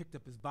he picked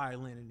up his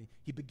violin and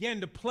he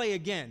began to play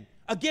again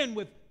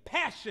with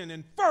passion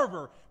and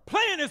fervor,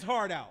 playing his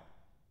heart out.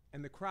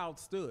 And the crowd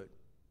stood.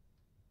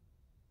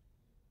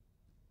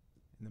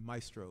 And the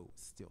maestro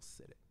was still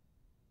sitting.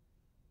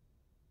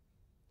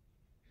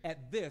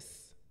 At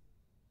this,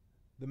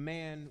 the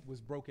man was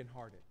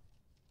brokenhearted,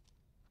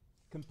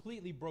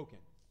 completely broken.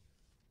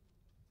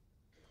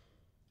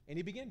 And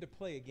he began to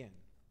play again.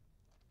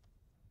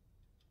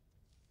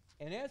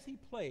 And as he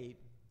played,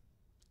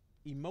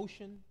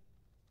 emotion,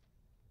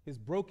 his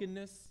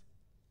brokenness,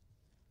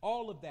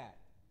 all of that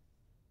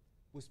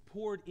was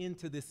poured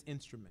into this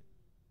instrument.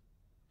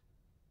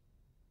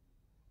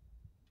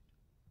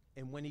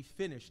 And when he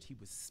finished, he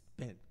was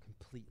spent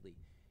completely,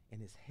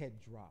 and his head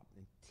dropped,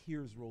 and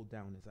tears rolled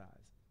down his eyes.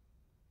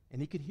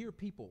 And he could hear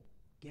people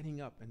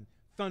getting up and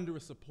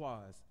thunderous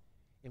applause.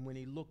 And when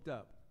he looked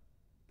up,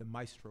 the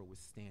maestro was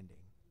standing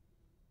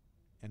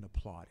and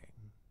applauding.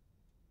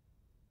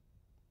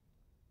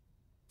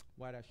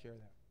 Why did I share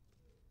that?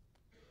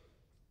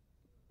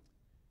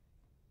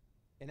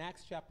 In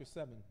Acts chapter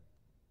 7,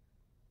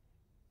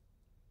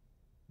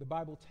 the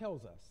Bible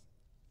tells us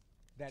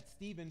that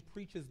Stephen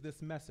preaches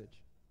this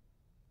message.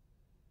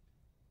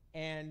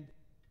 And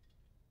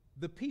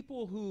the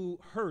people who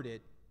heard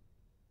it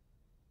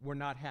were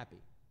not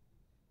happy.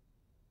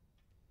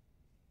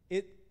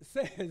 It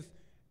says,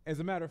 as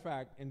a matter of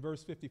fact, in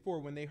verse 54,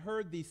 when they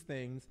heard these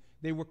things,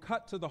 they were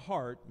cut to the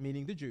heart,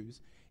 meaning the Jews,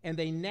 and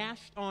they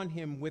gnashed on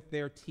him with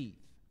their teeth.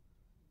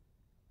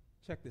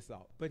 Check this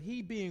out. But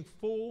he, being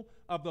full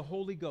of the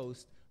Holy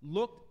Ghost,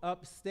 looked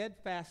up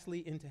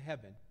steadfastly into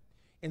heaven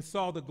and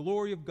saw the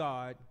glory of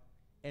God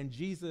and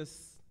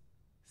Jesus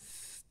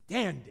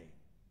standing.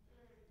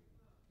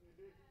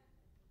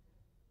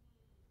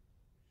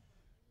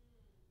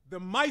 The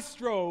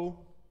maestro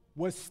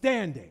was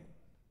standing.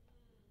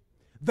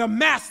 The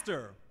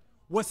master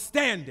was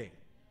standing.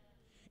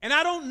 And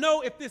I don't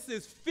know if this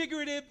is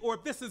figurative or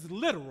if this is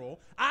literal.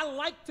 I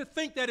like to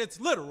think that it's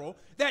literal,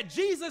 that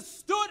Jesus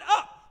stood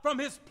up from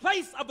his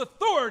place of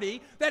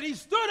authority, that he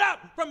stood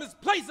up from his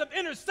place of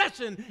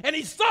intercession, and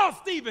he saw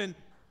Stephen,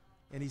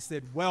 and he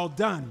said, well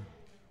done,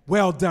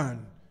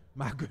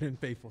 my good and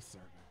faithful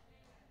servant.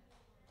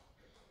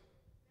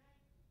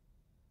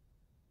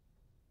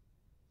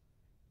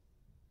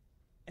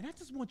 And I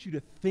just want you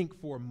to think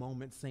for a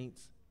moment,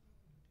 saints,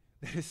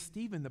 that as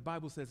Stephen, the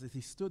Bible says, as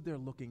he stood there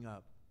looking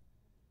up,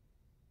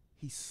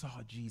 he saw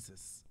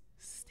Jesus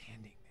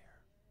standing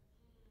there,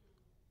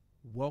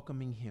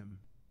 welcoming him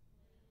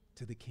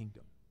to the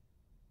kingdom.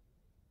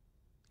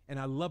 And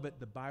I love it,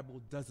 the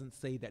Bible doesn't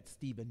say that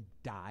Stephen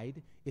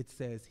died. It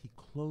says he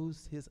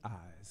closed his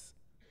eyes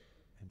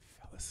and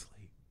fell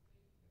asleep.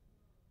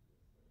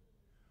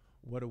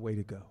 What a way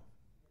to go.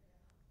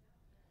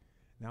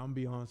 Now, I'm going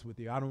to be honest with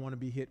you. I don't want to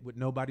be hit with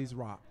nobody's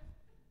rock.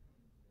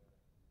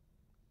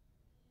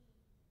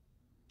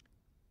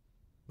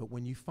 But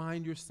when you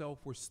find yourself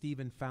where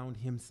Stephen found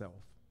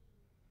himself,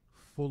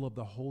 full of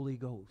the Holy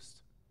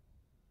Ghost,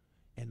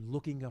 and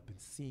looking up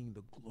and seeing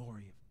the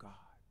glory of God,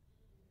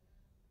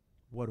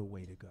 what a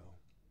way to go.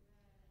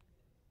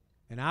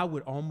 And I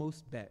would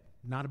almost bet,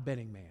 not a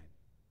betting man,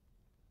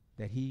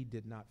 that he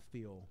did not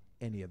feel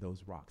any of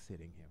those rocks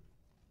hitting him,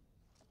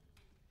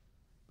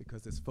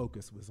 because his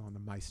focus was on the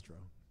maestro.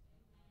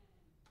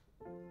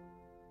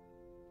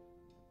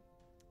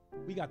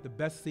 We got the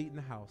best seat in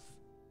the house.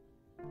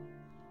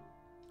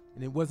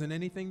 And it wasn't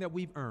anything that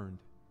we've earned,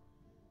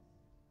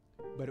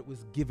 but it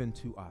was given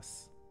to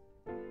us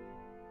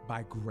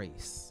by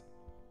grace.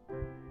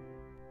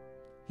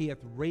 He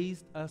hath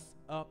raised us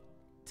up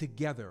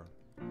together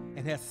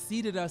and hath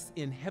seated us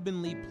in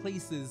heavenly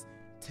places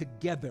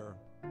together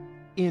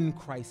in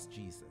Christ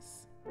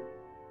Jesus.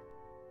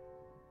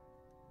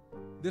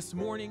 This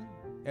morning,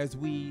 as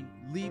we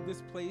leave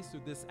this place, or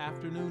this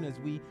afternoon, as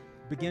we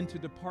begin to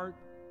depart,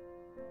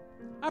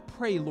 I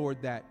pray,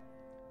 Lord, that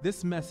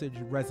this message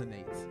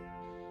resonates,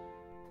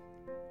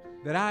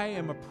 that I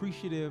am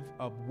appreciative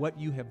of what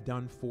you have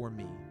done for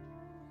me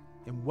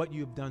and what you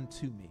have done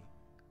to me.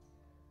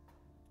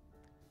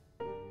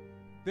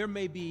 There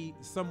may be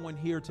someone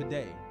here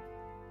today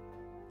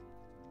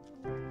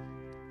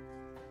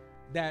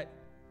that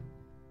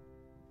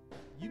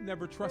you've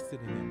never trusted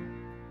in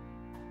him.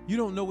 You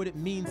don't know what it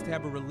means to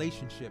have a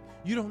relationship.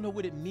 You don't know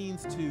what it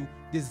means to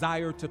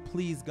desire to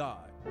please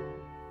God.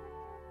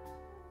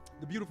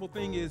 The beautiful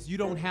thing is, you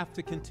don't have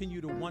to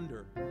continue to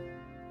wonder,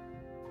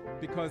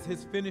 because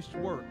his finished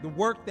work, the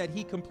work that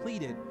he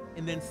completed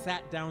and then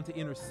sat down to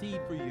intercede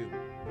for you,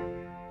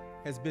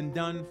 has been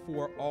done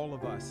for all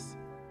of us.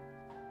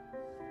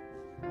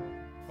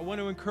 I want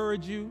to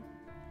encourage you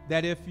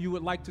that if you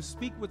would like to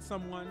speak with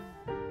someone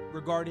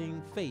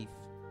regarding faith,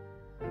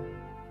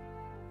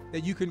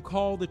 that you can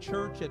call the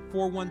church at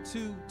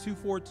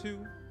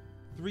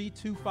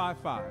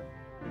 412-242-3255,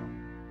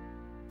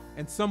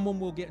 and someone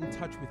will get in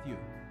touch with you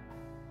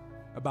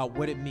about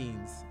what it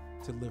means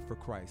to live for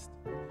Christ.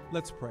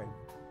 Let's pray.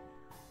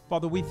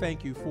 Father, we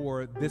thank you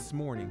for this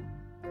morning.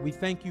 We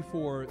thank you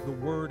for the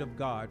word of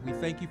God. We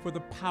thank you for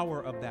the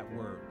power of that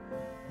word.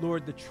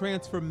 Lord, the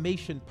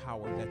transformation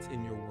power that's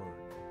in your word.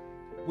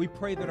 We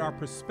pray that our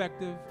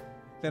perspective,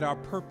 that our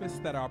purpose,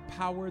 that our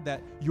power,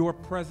 that your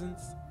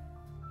presence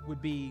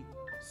would be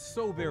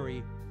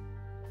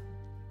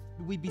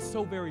we'd be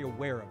so very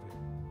aware of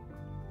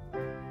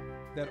it,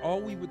 that all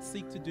we would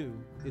seek to do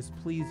is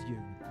please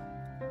you.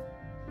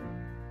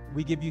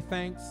 We give you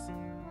thanks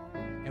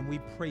and we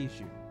praise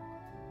you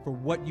for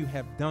what you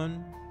have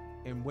done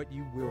and what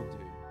you will do.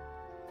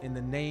 In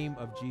the name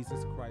of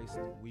Jesus Christ,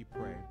 we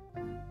pray.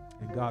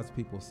 And God's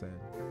people said,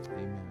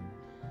 amen.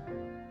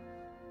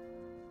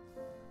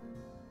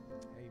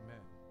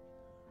 Amen.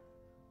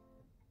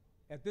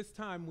 At this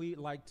time, we'd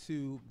like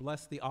to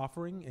bless the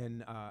offering.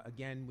 And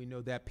again, we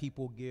know that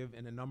people give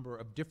in a number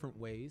of different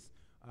ways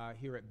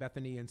here at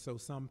Bethany. And so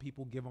some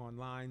people give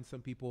online.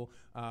 Some people,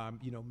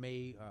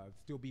 may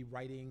still be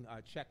writing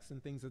checks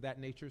and things of that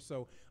nature.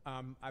 So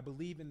I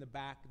believe in the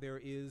back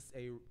there is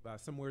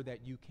somewhere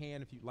that you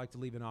can, if you'd like to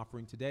leave an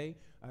offering today,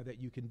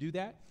 that you can do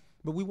that.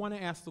 But we want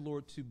to ask the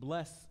Lord to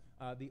bless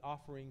the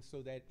offering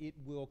so that it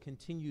will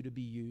continue to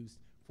be used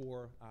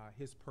for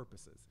his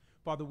purposes.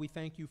 Father, we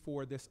thank you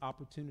for this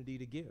opportunity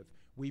to give.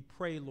 We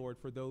pray, Lord,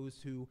 for those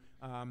who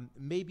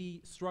may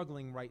be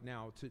struggling right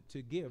now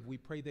to give. We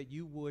pray that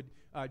you would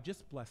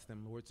just bless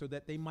them, Lord, so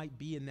that they might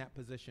be in that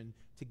position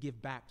to give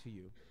back to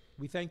you.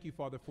 We thank you,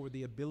 Father, for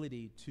the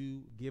ability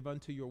to give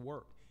unto your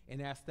work,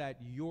 and ask that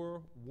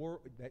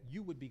that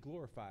you would be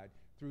glorified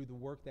through the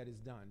work that is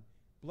done.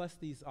 Bless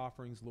these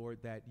offerings,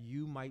 Lord, that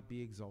you might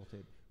be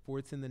exalted. For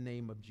it's in the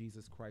name of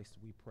Jesus Christ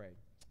we pray.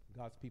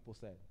 God's people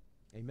said,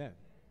 amen.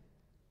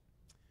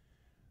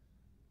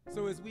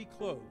 So as we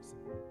close,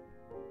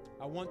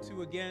 I want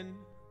to again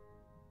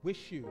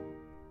wish you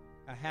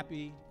a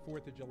happy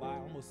 4th of July. I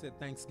almost said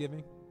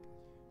Thanksgiving.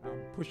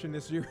 I'm pushing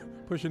this year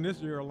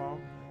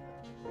along.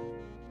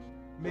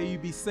 May you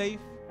be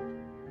safe.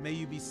 May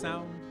you be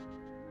sound.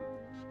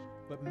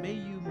 But may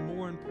you,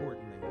 more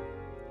importantly,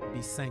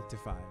 be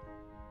sanctified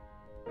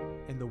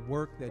in the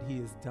work that he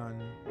has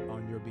done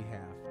on your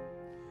behalf.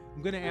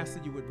 I'm going to ask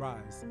that you would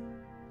rise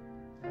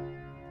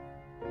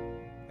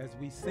as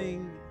we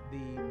sing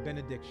the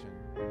benediction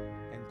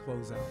and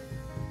close out.